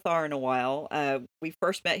Abiathar in a while. We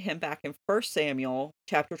first met him back in 1 Samuel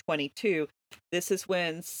chapter 22. This is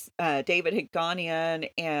when David had gone in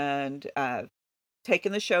and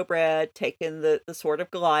taken the showbread, taken the sword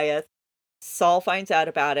of Goliath. Saul finds out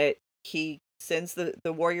about it. He sends the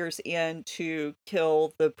warriors in to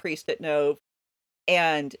kill the priest at Nob.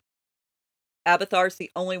 And Abiathar's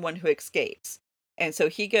the only one who escapes. And so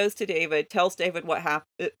he goes to David, tells David what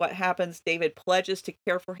happens. David pledges to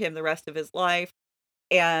care for him the rest of his life.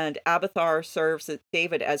 And Abiathar serves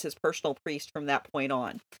David as his personal priest from that point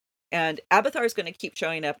on. And Abiathar is going to keep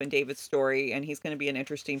showing up in David's story, and he's going to be an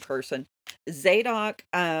interesting person. Zadok,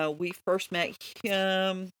 we first met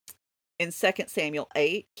him in 2 Samuel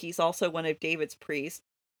 8. He's also one of David's priests.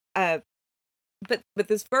 But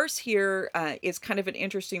this verse here is kind of an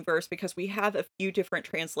interesting verse because we have a few different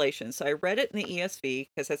translations. So I read it in the ESV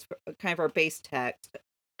because that's kind of our base text.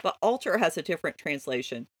 But Alter has a different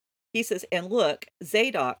translation. He says, "And look,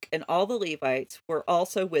 Zadok and all the Levites were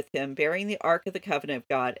also with him, bearing the ark of the covenant of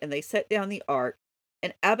God, and they set down the ark.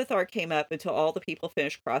 And Abiathar came up until all the people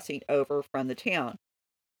finished crossing over from the town."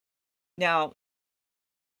 Now,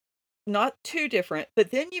 not too different,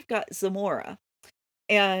 but then you've got Zamora.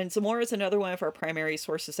 And Zamora is another one of our primary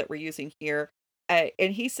sources that we're using here.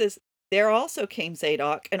 And he says, "There also came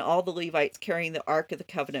Zadok and all the Levites carrying the ark of the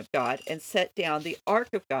covenant of God and set down the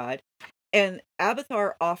ark of God. And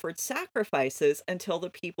Abiathar offered sacrifices until the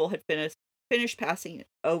people had finished passing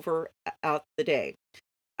over out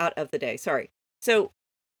of the day. Sorry. So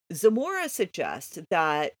Zamora suggests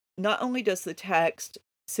that not only does the text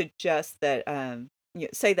suggest that,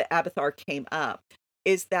 say that Abiathar came up,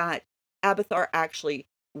 is that Abiathar actually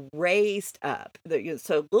raised up.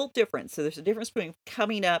 So a little different. So there's a difference between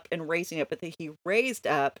coming up and raising up, but that he raised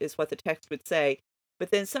up is what the text would say.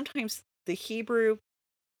 But then sometimes the Hebrew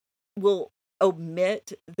will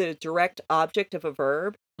omit the direct object of a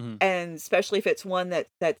verb, Mhm. and especially if it's one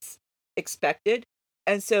that's expected.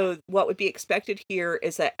 And so what would be expected here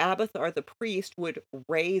is that Abiathar the priest would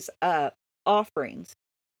raise up offerings.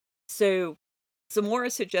 So Zamora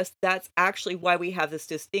suggests that's actually why we have this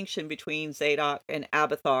distinction between Zadok and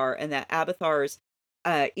Abiathar, and that Abiathar's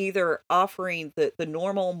either offering the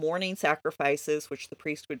normal morning sacrifices, which the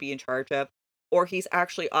priest would be in charge of, or he's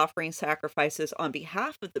actually offering sacrifices on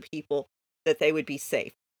behalf of the people that they would be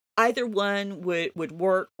safe. Either one would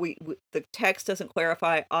work. The text doesn't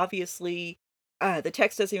clarify. Obviously, the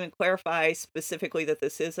text doesn't even clarify specifically that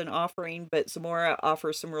this is an offering, but Zamora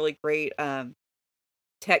offers some really great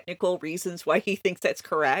technical reasons why he thinks that's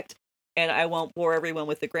correct. And I won't bore everyone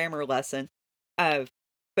with the grammar lesson.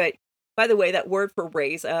 But by the way, that word for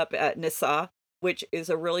raise up, nasa, which is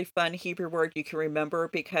a really fun Hebrew word you can remember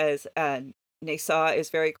because nasa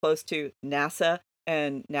is very close to NASA,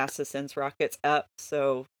 and NASA sends rockets up,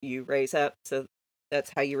 so you raise up. So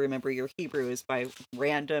that's how you remember your Hebrew, is by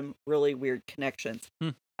random, really weird connections.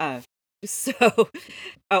 Hmm. So,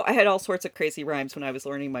 I had all sorts of crazy rhymes when I was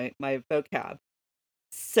learning my vocab.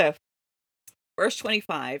 So, verse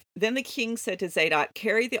 25, then the king said to Zadok,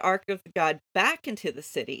 "Carry the ark of God back into the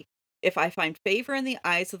city. If I find favor in the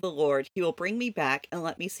eyes of the Lord, he will bring me back and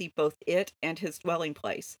let me see both it and his dwelling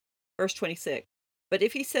place." Verse 26, but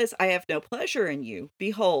if he says, "I have no pleasure in you,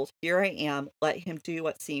 behold, here I am, let him do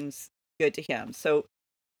what seems good to him." So,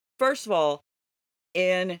 first of all,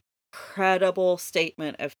 incredible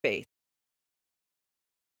statement of faith.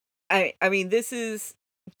 I mean, this is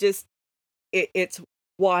just it's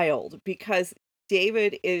wild because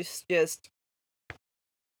David is just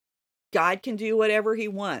God can do whatever he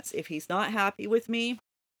wants. If he's not happy with me,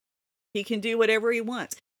 he can do whatever he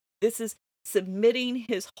wants. This is submitting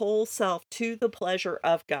his whole self to the pleasure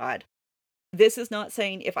of God. This is not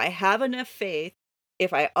saying if I have enough faith,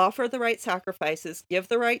 if I offer the right sacrifices, give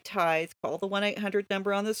the right tithe, call the 1-800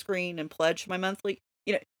 number on the screen and pledge my monthly,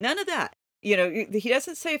 none of that. He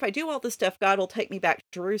doesn't say if I do all this stuff, God will take me back to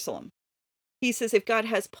Jerusalem. He says if God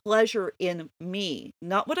has pleasure in me,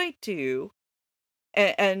 not what I do,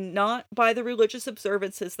 and not by the religious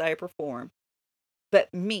observances that I perform,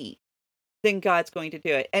 but me, then God's going to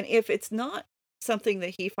do it. And if it's not something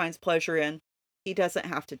that he finds pleasure in, he doesn't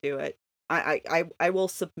have to do it. I will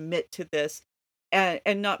submit to this.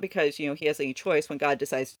 And not because, he has any choice. When God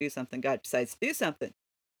decides to do something, God decides to do something.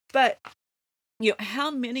 But, how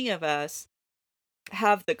many of us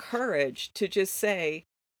have the courage to just say,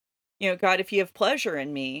 God, if you have pleasure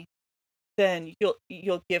in me, then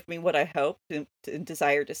you'll give me what I hope and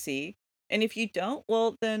desire to see. And if you don't,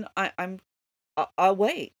 well, then I'll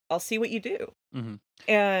wait. I'll see what you do. hmm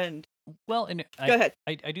And Well, and go ahead.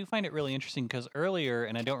 I do find it really interesting because earlier,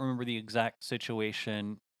 and I don't remember the exact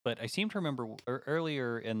situation, but I seem to remember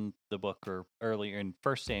earlier in the book or earlier in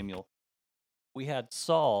First Samuel, we had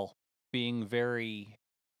Saul being very,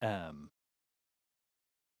 um,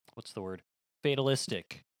 what's the word?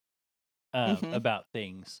 Fatalistic Hmm. about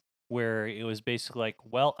things, where it was basically like,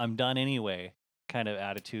 well, I'm done anyway kind of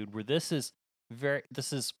attitude, where this is,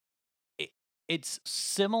 it, it's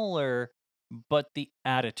similar, but the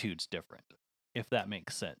attitude's different, if that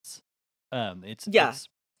makes sense. Yeah. It's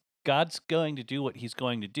God's going to do what he's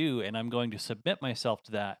going to do, and I'm going to submit myself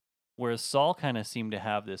to that. Whereas Saul kind of seemed to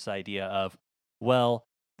have this idea of, well,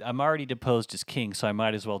 I'm already deposed as king, so I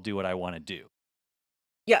might as well do what I want to do,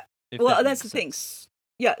 Yeah. if Well, that and that's makes the thing. sense.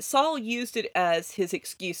 Yeah, Saul used it as his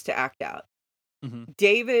excuse to act out. hmm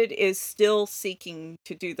David is still seeking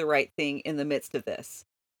to do the right thing in the midst of this.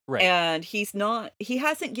 Right. And he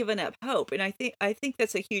hasn't given up hope. And I think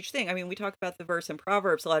that's a huge thing. I mean, we talk about the verse in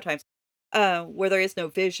Proverbs a lot of times, where there is no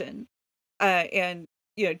vision. And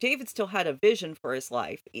David still had a vision for his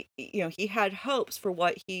life. He had hopes for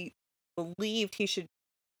what he believed he should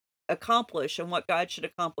accomplish and what God should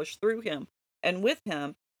accomplish through him and with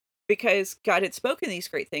him, because God had spoken these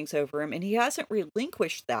great things over him and he hasn't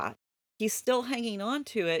relinquished that. He's still hanging on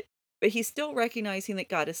to it, but he's still recognizing that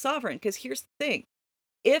God is sovereign. Because here's the thing: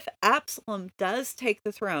 if Absalom does take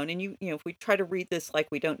the throne, and if we try to read this like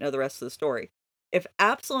we don't know the rest of the story, if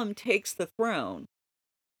Absalom takes the throne,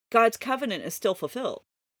 God's covenant is still fulfilled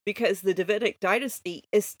because the Davidic dynasty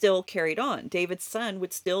is still carried on. David's son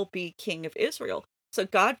would still be king of Israel. So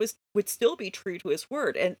God would still be true to his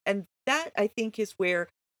word. And that, I think, is where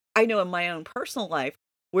I know in my own personal life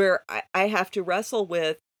where I have to wrestle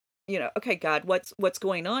with, okay, God, what's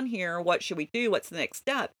going on here? What should we do? What's the next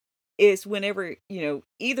step? Is whenever,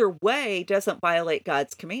 either way doesn't violate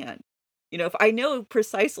God's command. If I know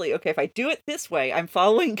precisely, okay, if I do it this way, I'm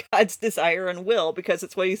following God's desire and will because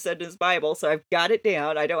it's what he said in his Bible. So I've got it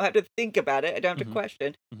down. I don't have to think about it. I don't have to hmm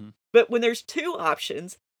question. hmm But when there's two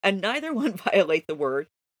options and neither one violate the word,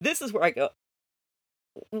 this is where I go,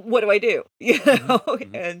 what do I do? hmm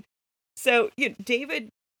hmm And so, David,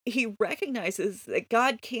 he recognizes that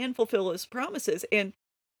God can fulfill his promises. And,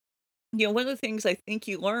 one of the things I think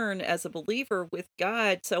you learn as a believer with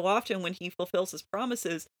God so often when he fulfills his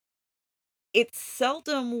promises, it's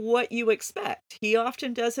seldom what you expect. He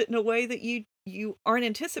often does it in a way that you aren't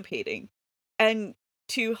anticipating. And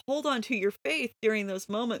to hold on to your faith during those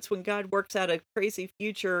moments when God works out a crazy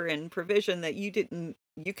future and provision that you couldn't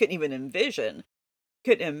even envision,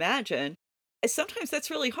 couldn't imagine, sometimes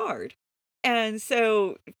that's really hard. And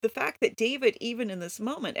so the fact that David, even in this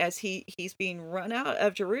moment, as he's being run out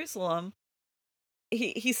of Jerusalem,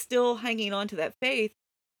 he's still hanging on to that faith.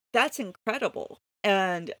 That's incredible.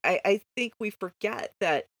 And I think we forget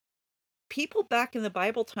that people back in the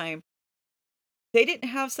Bible time, they didn't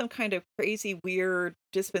have some kind of crazy, weird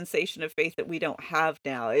dispensation of faith that we don't have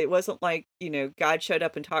now. It wasn't like, God showed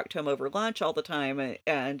up and talked to them over lunch all the time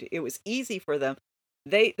and it was easy for them.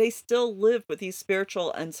 They still lived with these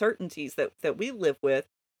spiritual uncertainties that we live with.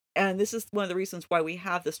 And this is one of the reasons why we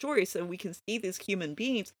have the story, so we can see these human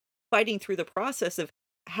beings fighting through the process of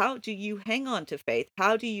how do you hang on to faith?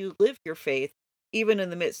 How do you live your faith, even in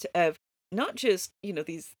the midst of not just,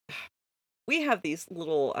 these we have these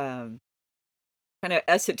little kind of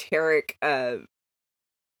esoteric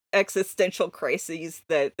existential crises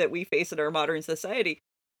that we face in our modern society,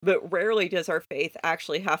 but rarely does our faith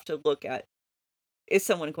actually have to look at is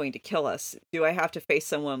someone going to kill us? Do I have to face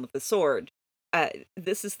someone with a sword?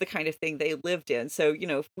 This is the kind of thing they lived in. So,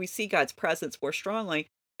 if we see God's presence more strongly,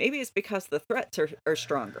 maybe it's because the threats are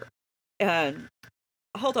stronger. And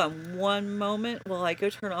hold on one moment while I go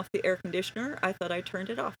turn off the air conditioner. I thought I turned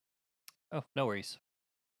it off. Oh, no worries.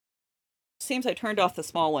 Seems I turned off the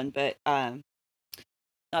small one, but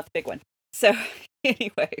not the big one. So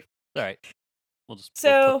anyway. All right. We'll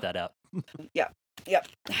clip that out. Yeah. Yep.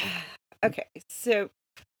 Okay. So,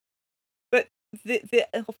 but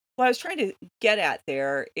what I was trying to get at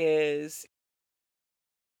there is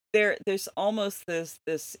there's almost this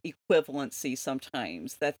equivalency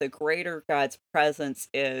sometimes that the greater God's presence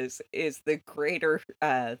is the greater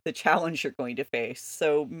the challenge you're going to face.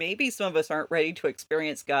 So maybe some of us aren't ready to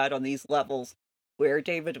experience God on these levels where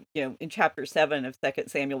David, in chapter 7 of 2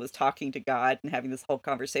 Samuel was talking to God and having this whole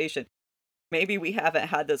conversation. Maybe we haven't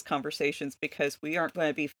had those conversations because we aren't going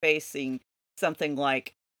to be facing something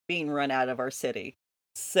like being run out of our city.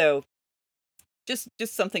 So just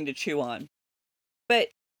something to chew on. But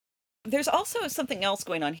there's also something else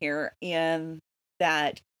going on here in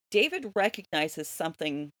that David recognizes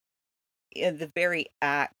something in the very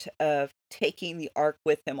act of taking the ark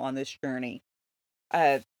with him on this journey.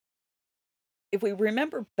 If we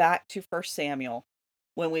remember back to 1 Samuel,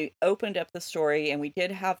 when we opened up the story and we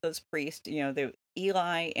did have those priests, the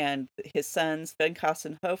Eli and his sons, Phinehas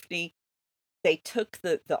and Hophni, they took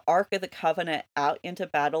the Ark of the Covenant out into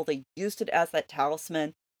battle. They used it as that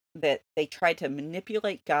talisman that they tried to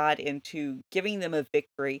manipulate God into giving them a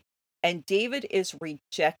victory. And David is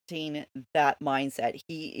rejecting that mindset.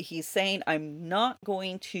 He's saying, I'm not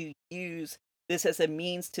going to use this as a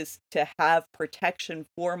means to have protection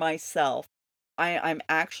for myself. I'm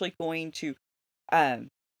actually going to I'm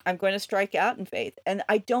going to strike out in faith. And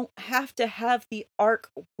I don't have to have the ark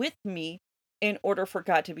with me in order for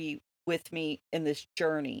God to be with me in this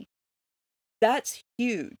journey. That's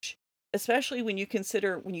huge, especially when you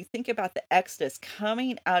think about the Exodus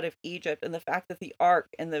coming out of Egypt and the fact that the ark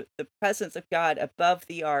and the presence of God above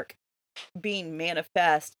the ark being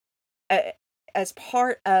manifest as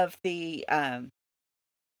part of the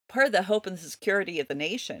hope and the security of the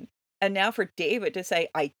nation. And now for David to say,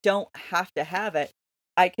 I don't have to have it,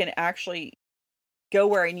 I can actually go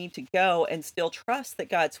where I need to go and still trust that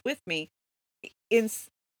God's with me. It's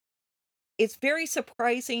very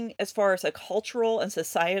surprising as far as a cultural and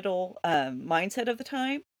societal mindset of the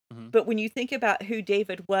time. Mm-hmm. But when you think about who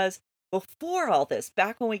David was before all this,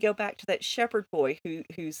 back when we go back to that shepherd boy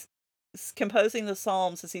who's composing the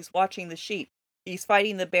Psalms as he's watching the sheep, he's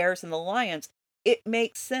fighting the bears and the lions, it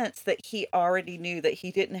makes sense that he already knew that he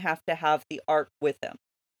didn't have to have the ark with him.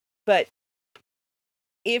 But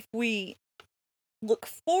if we look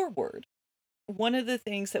forward, one of the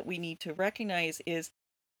things that we need to recognize is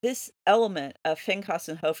this element of Phinehas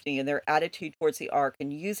and Hophni and their attitude towards the ark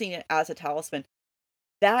and using it as a talisman.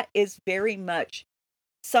 That is very much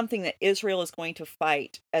something that Israel is going to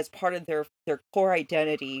fight as part of their core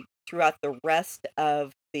identity throughout the rest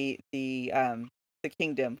of the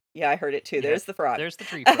kingdom. Yeah, I heard it too. Yeah, there's the frog. There's the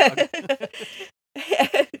tree frog.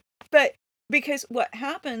 But because what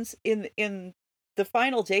happens in the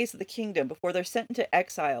final days of the kingdom before they're sent into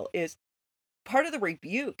exile is part of the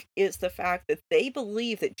rebuke is the fact that they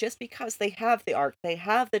believe that just because they have the ark, they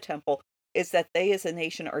have the temple, is that they as a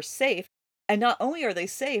nation are safe. And not only are they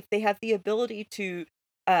safe, they have the ability to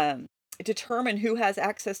determine who has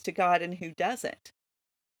access to God and who doesn't.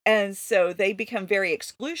 And so they become very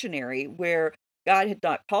exclusionary, where God had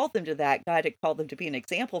not called them to that. God had called them to be an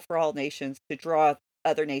example for all nations, to draw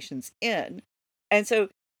other nations in. And so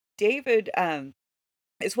David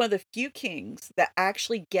is one of the few kings that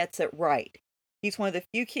actually gets it right. He's one of the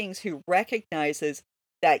few kings who recognizes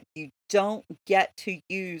that you don't get to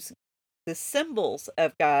use the symbols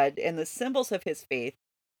of God and the symbols of his faith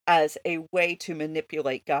as a way to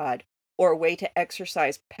manipulate God or a way to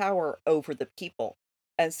exercise power over the people.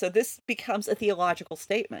 And so this becomes a theological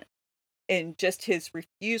statement in just his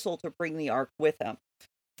refusal to bring the ark with him.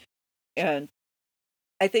 And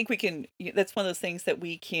I think that's one of those things that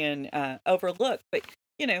we can overlook. But,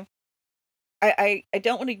 I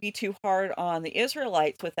don't want to be too hard on the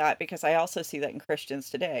Israelites with that, because I also see that in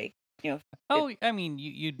Christians today. I mean,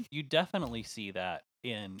 you definitely see that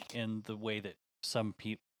in the way that some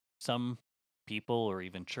people or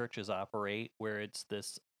even churches operate, where it's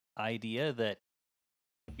this idea that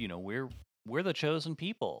we're the chosen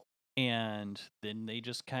people, and then they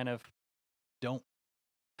just kind of don't.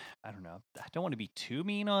 I don't know. I don't want to be too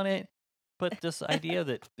mean on it, but this idea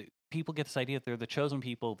that people get this idea that they're the chosen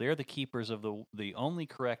people, they're the keepers of the only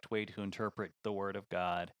correct way to interpret the Word of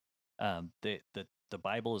God. The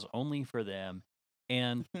Bible is only for them,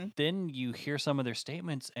 And Mhm. then you hear some of their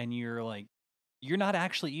statements and you're like, you're not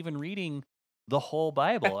actually even reading the whole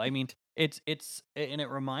Bible. I mean, and it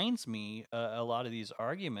reminds me a lot of these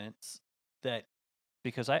arguments that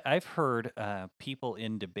because I've heard people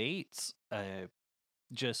in debates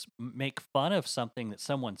just make fun of something that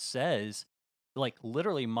someone says, like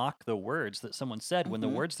literally mock the words that someone said when the Mhm.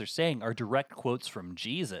 words they're saying are direct quotes from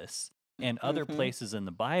Jesus and other Mhm. places in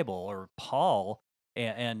the Bible or Paul,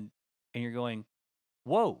 and and you're going,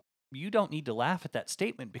 whoa, you don't need to laugh at that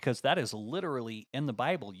statement because that is literally in the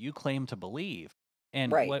Bible you claim to believe.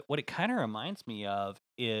 And Right. what it kind of reminds me of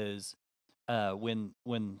is when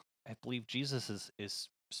I believe Jesus is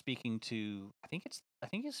speaking to, I think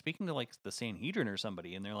he's speaking to like the Sanhedrin or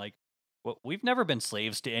somebody, and they're like, "Well, we've never been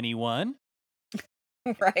slaves to anyone,"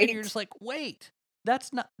 and you're Right. just like, "Wait,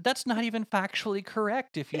 that's not even factually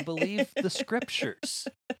correct if you believe the scriptures."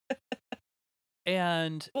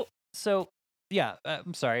 And Well, so, yeah,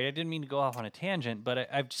 I'm sorry, I didn't mean to go off on a tangent, but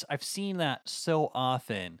I've seen that so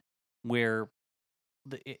often where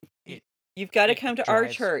the y it you've gotta it come to our drives.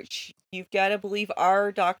 church. You've gotta believe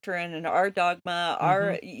our doctrine and our dogma,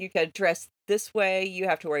 Mhm. you gotta dress this way, you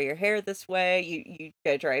have to wear your hair this way, you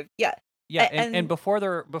gotta drive yeah. Yeah, and And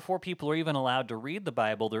before people are even allowed to read the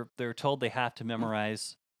Bible, they're told they have to mm,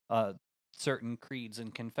 memorize certain creeds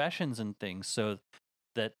and confessions and things so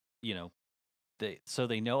that, you know,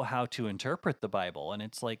 they know how to interpret the Bible. And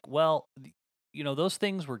it's like, well, those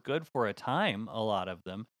things were good for a time, a lot of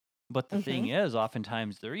them. But the thing mhm, is,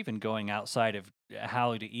 oftentimes they're even going outside of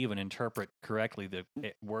how to even interpret correctly the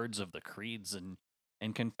words of the creeds and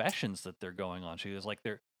confessions that they're going on to. It's like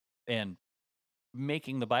they're and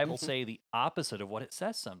making the Bible mhm. say the opposite of what it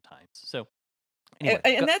says sometimes. So anyway,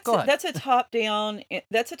 And go ahead. that's a top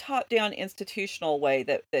down institutional way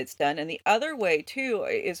that's done, and the other way too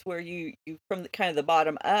is where you from the kind of the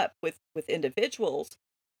bottom up with individuals,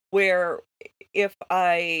 where if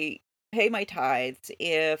I pay my tithes,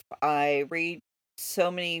 if I read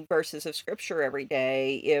so many verses of scripture every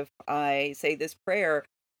day, if I say this prayer,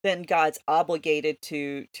 then God's obligated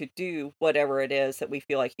to do whatever it is that we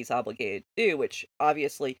feel like he's obligated to do, which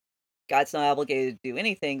obviously God's not obligated to do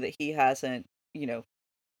anything that he hasn't, you know,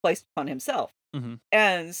 placed upon himself. Hmm.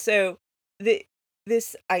 And so the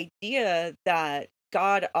this idea that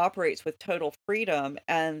God operates with total freedom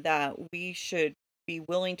and that we should be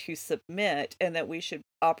willing to submit and that we should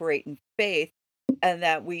operate in faith and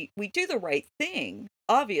that we do the right thing.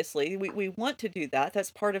 Obviously, we want to do that.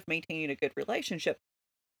 That's part of maintaining a good relationship.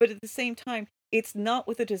 But at the same time, it's not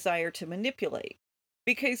with a desire to manipulate.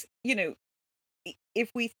 Because,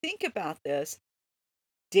 if we think about this,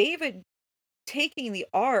 David taking the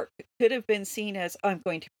ark could have been seen as, "I'm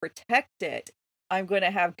going to protect it. I'm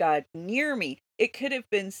gonna have God near me." It could have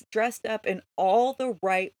been dressed up in all the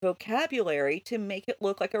right vocabulary to make it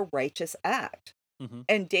look like a righteous act. Hmm.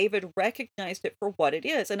 And David recognized it for what it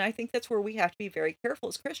is. And I think that's where we have to be very careful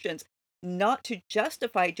as Christians, not to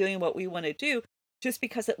justify doing what we want to do just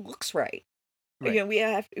because it looks right. Right. We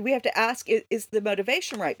have to ask, is the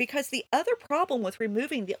motivation right? Because the other problem with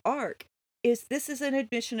removing the ark is this is an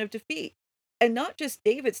admission of defeat. And not just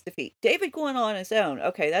David's defeat. David going on his own.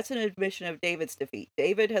 Okay, that's an admission of David's defeat.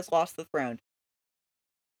 David has lost the throne.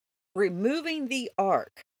 Removing the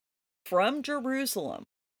ark from Jerusalem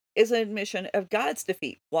is an admission of God's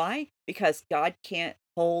defeat. Why? Because God can't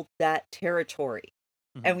hold that territory.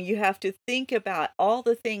 Hmm. And you have to think about all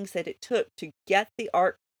the things that it took to get the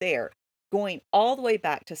ark there, going all the way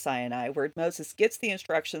back to Sinai, where Moses gets the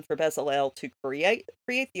instructions for Bezalel to create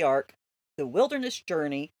the ark, the wilderness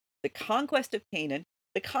journey, the conquest of Canaan,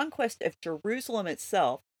 the conquest of Jerusalem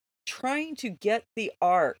itself, trying to get the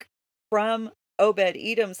ark from Obed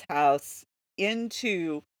Edom's house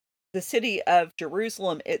into the city of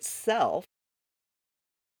Jerusalem itself.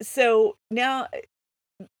 So now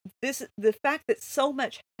this the fact that so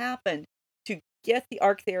much happened to get the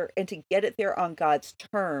ark there and to get it there on God's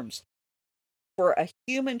terms, for a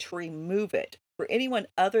human to remove it, for anyone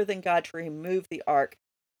other than God to remove the ark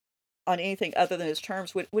on anything other than his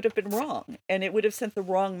terms would have been wrong, and it would have sent the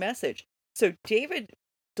wrong message. So David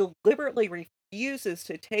deliberately refuses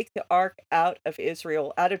to take the ark out of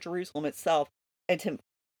Israel, out of Jerusalem itself, and to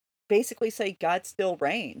basically say God still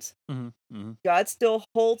reigns. Hmm. Hmm. God still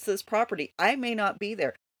holds this property. I may not be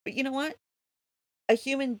there, but you know what? A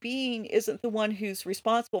human being isn't the one who's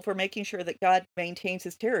responsible for making sure that God maintains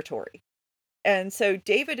his territory. And so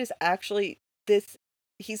David is actually this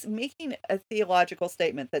he's making a theological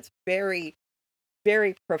statement that's very,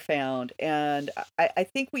 very profound. And I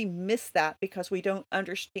think we miss that because we don't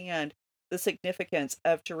understand the significance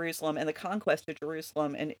of Jerusalem and the conquest of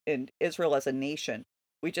Jerusalem and Israel as a nation.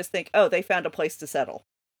 we just think, oh, they found a place to settle.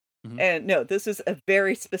 Mhm. And no, this is a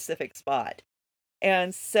very specific spot.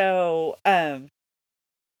 And so,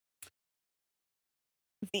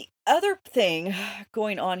 the other thing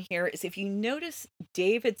going on here is if you notice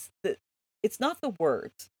it's not the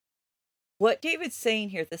words. What David's saying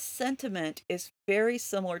here, the sentiment is very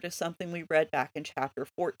similar to something we read back in chapter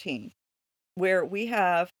 14, where we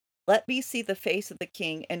have, let me see the face of the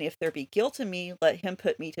king, and if there be guilt in me, let him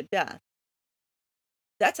put me to death.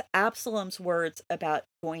 That's Absalom's words about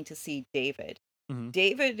going to see David. Mhm.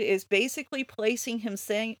 David is basically placing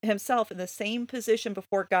himself in the same position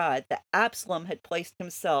before God that Absalom had placed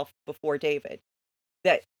himself before David.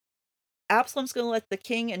 That Absalom's going to let the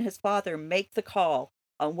king and his father make the call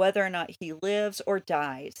on whether or not he lives or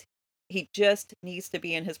dies. He just needs to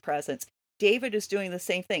be in his presence. David is doing the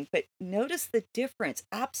same thing, but notice the difference.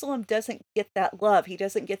 Absalom doesn't get that love. He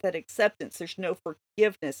doesn't get that acceptance. There's no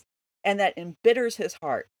forgiveness, and that embitters his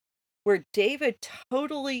heart. Where David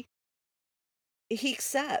totally he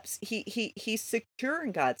accepts. He's secure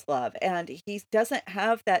in God's love, and he doesn't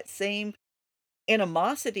have that same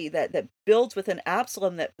animosity that builds within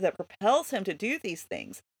Absalom that propels him to do these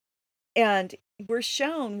things. And we're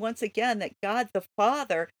shown once again that God the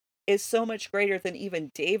Father is so much greater than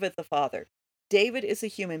even David the Father. David is a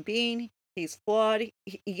human being. He's flawed.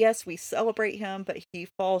 Yes, we celebrate him, but he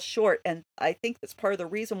falls short. And I think that's part of the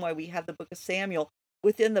reason why we have the book of Samuel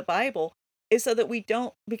within the Bible is so that we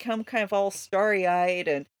don't become kind of all starry-eyed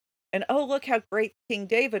and oh, look how great King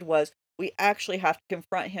David was. We actually have to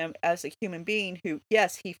confront him as a human being who,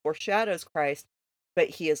 yes, he foreshadows Christ, but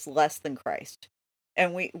he is less than Christ.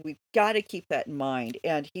 And we gotta keep that in mind,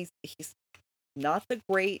 and he's not the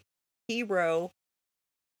great hero.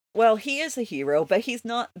 Well, he is a hero, but he's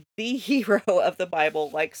not the hero of the Bible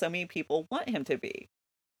like so many people want him to be.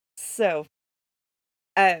 So,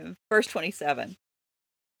 verse 27.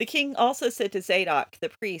 The king also said to Zadok the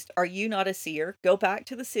priest, "Are you not a seer? Go back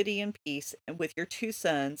to the city in peace and with your two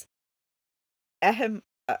sons, Ahem,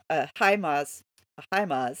 Ahimaaz,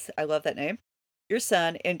 Ahimaaz, I love that name, your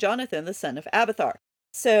son, and Jonathan the son of Abathar."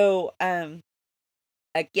 So,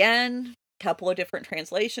 again, couple of different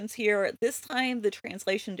translations here. This time, the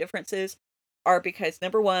translation differences are because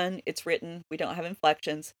number one, it's written, we don't have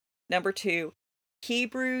inflections. Number two,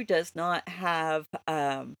 Hebrew does not have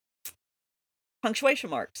punctuation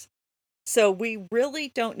marks. So we really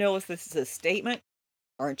don't know if this is a statement.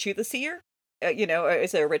 Aren't you the seer? Or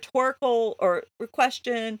is it a rhetorical or a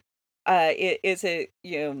question? Is it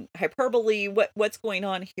hyperbole? What's going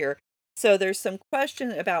on here? So there's some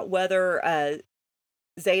question about whether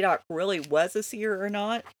Zadok really was a seer or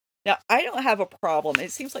not. Now, I don't have a problem.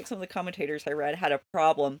 It seems like some of the commentators I read had a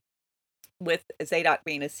problem with Zadok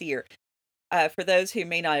being a seer. For those who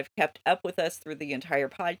may not have kept up with us through the entire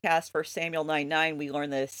podcast, 1 Samuel 9:9, we learn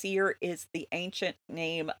that a seer is the ancient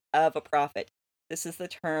name of a prophet. This is the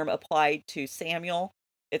term applied to Samuel.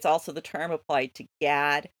 It's also the term applied to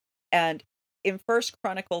Gad. And in 1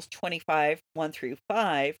 Chronicles 25, 1 through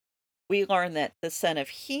 5, we learn that the son of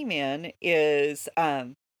Heman is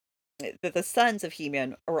that the sons of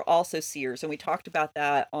Heman are also seers, and we talked about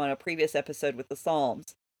that on a previous episode with the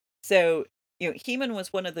Psalms. So, Heman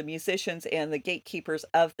was one of the musicians and the gatekeepers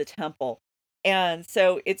of the temple. And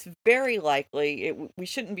so it's very likely, we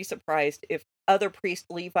shouldn't be surprised if other priests,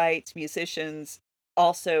 Levites, musicians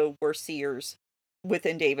also were seers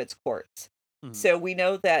within David's courts. Mhm. So we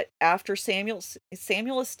know that after Samuel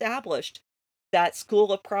established that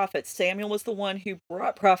school of prophets, Samuel was the one who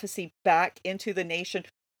brought prophecy back into the nation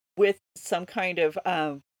with some kind of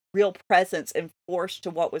real presence and force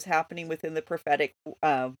to what was happening within the prophetic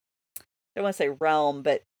I don't want to say realm,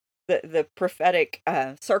 but the prophetic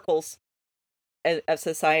circles of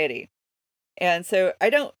society. And so I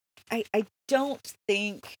don't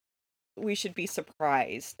think we should be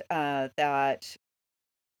surprised that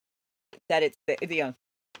it's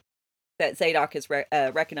that Zadok is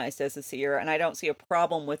recognized as a seer, and I don't see a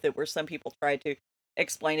problem with it where some people try to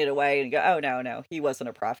explain it away and go, "Oh no, he wasn't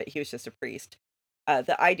a prophet; he was just a priest."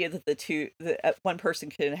 The idea that one person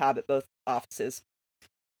could inhabit both offices,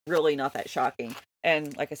 really not that shocking.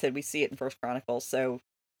 And like I said, we see it in First Chronicles. So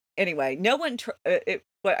anyway, no one.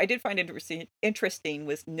 What I did find interesting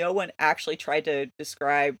was no one actually tried to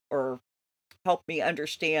describe or help me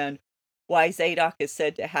understand why Zadok is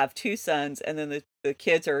said to have two sons, and then the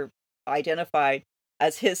kids are identified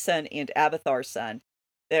as his son and Abathar's son.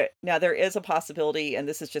 Now, there is a possibility, and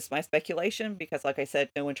this is just my speculation, because like I said,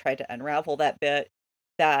 no one tried to unravel that bit,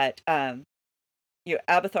 that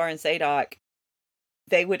Abathar and Zadok,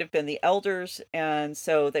 they would have been the elders, and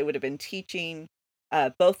so they would have been teaching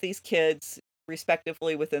both these kids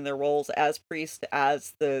respectively within their roles as priests,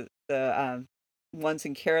 as the ones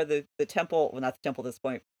in care of the temple, well, not the temple at this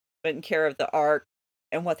point, but in care of the ark,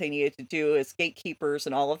 and what they needed to do as gatekeepers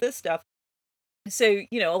and all of this stuff. So,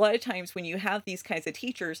 a lot of times when you have these kinds of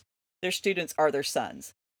teachers, their students are their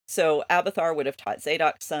sons. So Abathar would have taught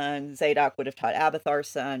Zadok's son, Zadok would have taught Abathar's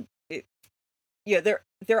son. Yeah,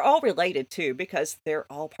 they're all related too, because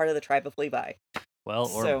they're all part of the tribe of Levi. Well,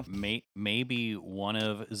 or So maybe one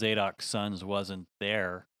of Zadok's sons wasn't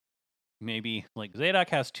there. Maybe like Zadok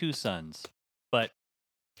has two sons, but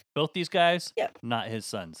both these guys, yeah, not his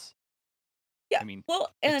sons. yeah. I mean,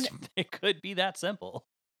 Well, and it could be that simple.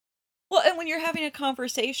 when you're having a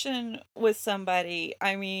conversation with somebody,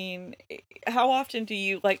 I mean, how often do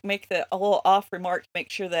you like make a little off remark to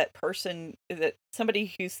make sure that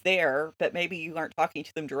somebody who's there, but maybe you aren't talking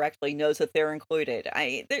to them directly, knows that they're included?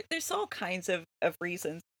 There's all kinds of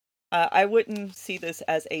reasons. I wouldn't see this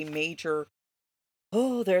as a major,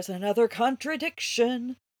 oh, there's another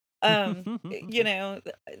contradiction. And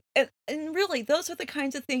really, those are the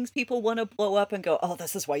kinds of things people want to blow up and go, oh,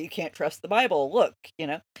 this is why you can't trust the Bible. Look,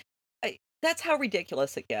 that's how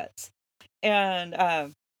ridiculous it gets. And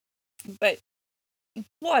but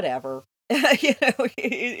whatever.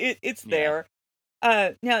 It's Yeah.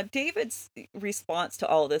 there. Now David's response to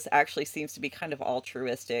all of this actually seems to be kind of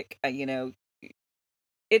altruistic.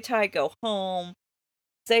 Ittai go home,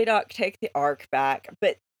 Zadok take the ark back,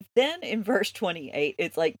 but then in verse 28,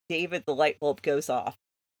 it's like David, the light bulb goes off,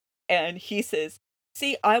 and he says,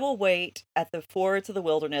 "See, I will wait at the fords of the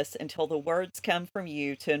wilderness until the words come from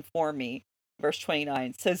you to inform me." Verse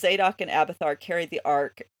 29. So Zadok and Abathar carried the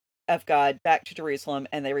ark of God back to Jerusalem,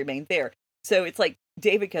 and they remained there. So it's like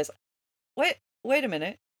David goes, wait a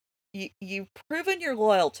minute. You've proven you're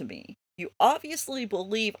loyal to me. You obviously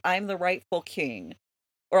believe I'm the rightful king,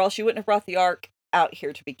 or else you wouldn't have brought the ark out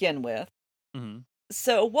here to begin with. hmm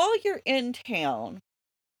So while you're in town,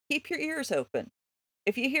 keep your ears open.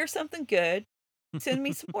 If you hear something good, send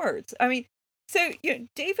me some words. I mean, so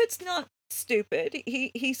David's not stupid.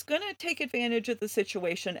 He's going to take advantage of the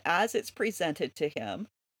situation as it's presented to him.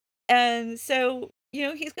 And so,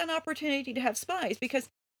 he's got an opportunity to have spies, because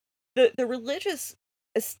the religious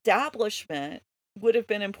establishment would have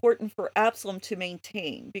been important for Absalom to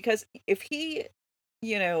maintain, because if he,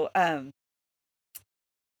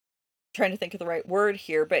 trying to think of the right word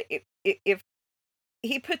here, but if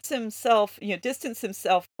he puts himself, distance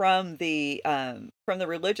himself from the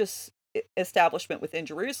religious establishment within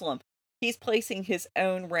Jerusalem, he's placing his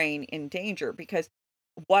own reign in danger. Because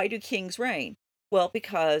why do kings reign? Well,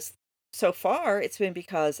 because so far it's been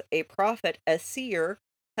because a prophet, a seer,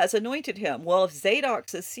 has anointed him. Well, if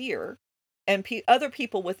Zadok's a seer, and other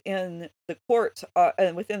people within the court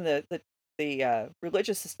and within the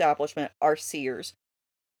religious establishment are seers,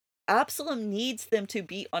 Absalom needs them to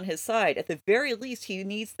be on his side. At the very least, he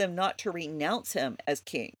needs them not to renounce him as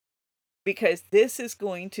king, because this is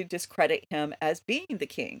going to discredit him as being the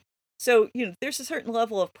king. So, there's a certain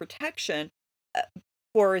level of protection uh,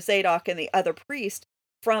 for Zadok and the other priest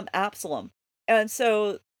from Absalom. And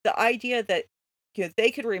so the idea that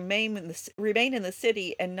they could remain in the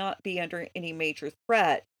city and not be under any major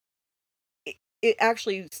threat, it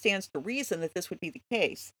actually stands to reason that this would be the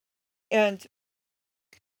case. And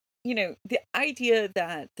the idea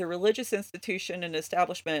that the religious institution and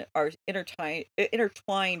establishment are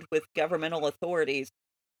intertwined with governmental authorities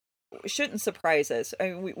shouldn't surprise us. I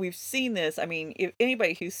mean, we've seen this. I mean, if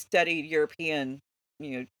anybody who's studied European,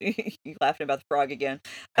 you laughing about the frog again.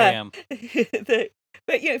 I am.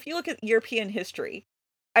 But if you look at European history,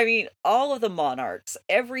 I mean, all of the monarchs,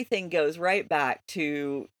 everything goes right back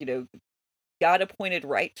to God appointed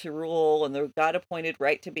right to rule and the God appointed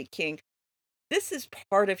right to be king. This is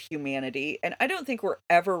part of humanity, and I don't think we're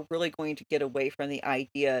ever really going to get away from the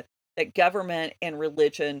idea that government and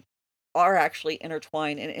religion are actually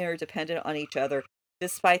intertwined and interdependent on each other,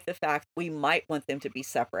 despite the fact we might want them to be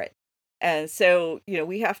separate. And so,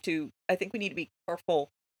 I think we need to be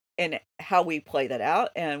careful in how we play that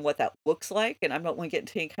out and what that looks like. And I'm not going to get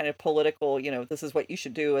into any kind of political, this is what you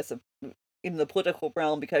should do in the political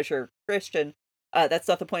realm because you're Christian. That's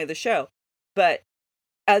not the point of the show. But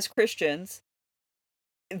as Christians,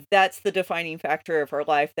 that's the defining factor of our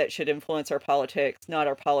life that should influence our politics, not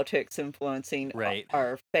our politics influencing Right.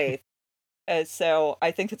 our faith. And so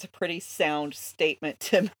I think it's a pretty sound statement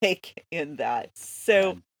to make in that.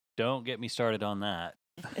 So don't get me started on that.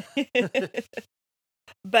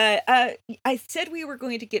 But I said we were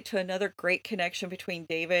going to get to another great connection between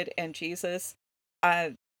David and Jesus.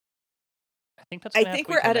 I think that's. I think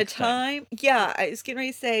we're out of time. Yeah, I was getting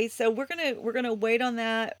ready to say. So we're gonna wait on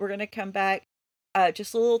that. We're gonna come back.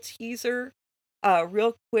 Just a little teaser.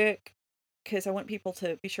 Real quick, because I want people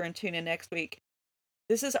to be sure and tune in next week.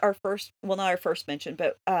 This is our first, well, not our first mention,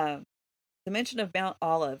 but the mention of Mount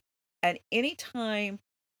Olive. And anytime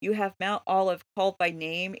you have Mount Olive called by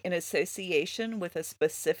name in association with a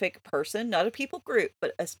specific person, not a people group,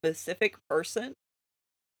 but a specific person,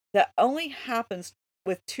 that only happens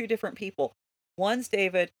with two different people. One's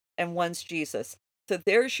David and one's Jesus. So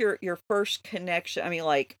there's your first connection. I mean,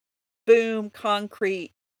 like, boom,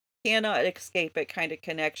 concrete, cannot escape it kind of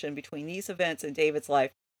connection between these events in David's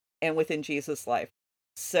life and within Jesus' life.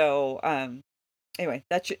 So anyway,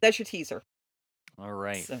 that's your teaser. All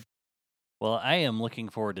right. So Well, I am looking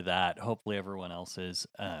forward to that. Hopefully, everyone else is.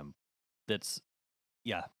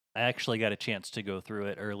 Yeah. I actually got a chance to go through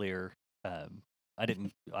it earlier. I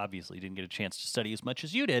obviously didn't get a chance to study as much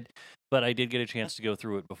as you did, but I did get a chance to go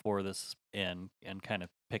through it before this and kind of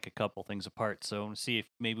pick a couple things apart. So see if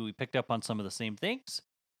maybe we picked up on some of the same things.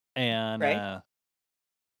 And right.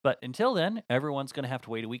 but until then, everyone's going to have to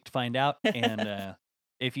wait a week to find out. And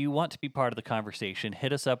if you want to be part of the conversation,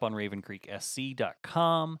 hit us up on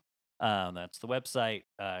ravencreeksc.com. That's the website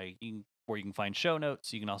where you can find show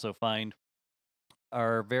notes. You can also find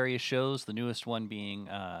our various shows, the newest one being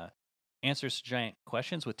Answers to Giant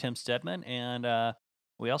Questions with Tim Stedman. And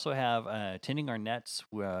we also have Tending Our Nets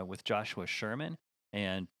with Joshua Sherman.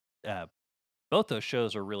 And both those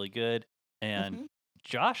shows are really good. And Mhm.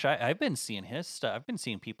 Josh, I've been seeing his stuff. I've been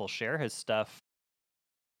seeing people share his stuff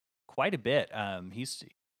quite a bit. He's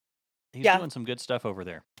Yeah. doing some good stuff over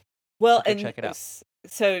there. Well, Go and check it out.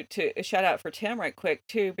 so to a shout out for Tim right quick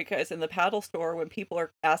too, because in the paddle store when people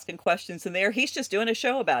are asking questions in there, he's just doing a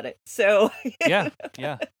show about it. So Yeah,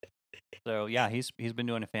 yeah. So yeah, he's been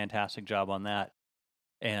doing a fantastic job on that.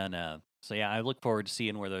 And so yeah, I look forward to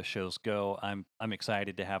seeing where those shows go. I'm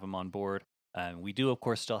excited to have him on board. We do, of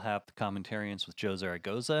course, still have the commentarians with Joe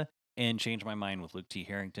Zaragoza and Change My Mind with Luke T.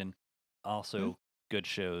 Harrington. Also good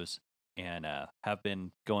shows, and have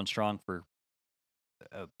been going strong for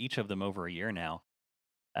each of them over a year now.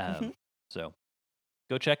 So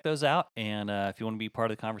go check those out. And if you want to be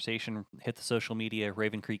part of the conversation, hit the social media,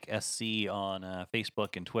 Raven Creek SC on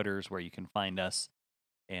Facebook and Twitters, where you can find us.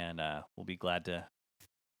 And we'll be glad to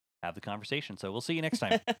have the conversation. So we'll see you next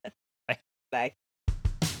time. Bye. Bye.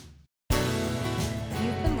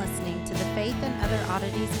 You've been listening to the Faith and Other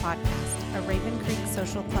Oddities podcast, a Raven Creek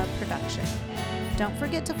Social Club production. Don't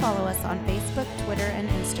forget to follow us on Facebook, Twitter, and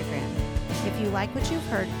Instagram. If you like what you've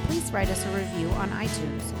heard, please write us a review on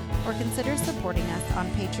iTunes or consider supporting us on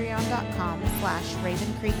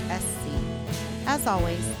patreon.com/RavenCreekSC. As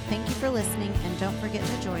always, thank you for listening, and don't forget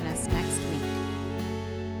to join us next week.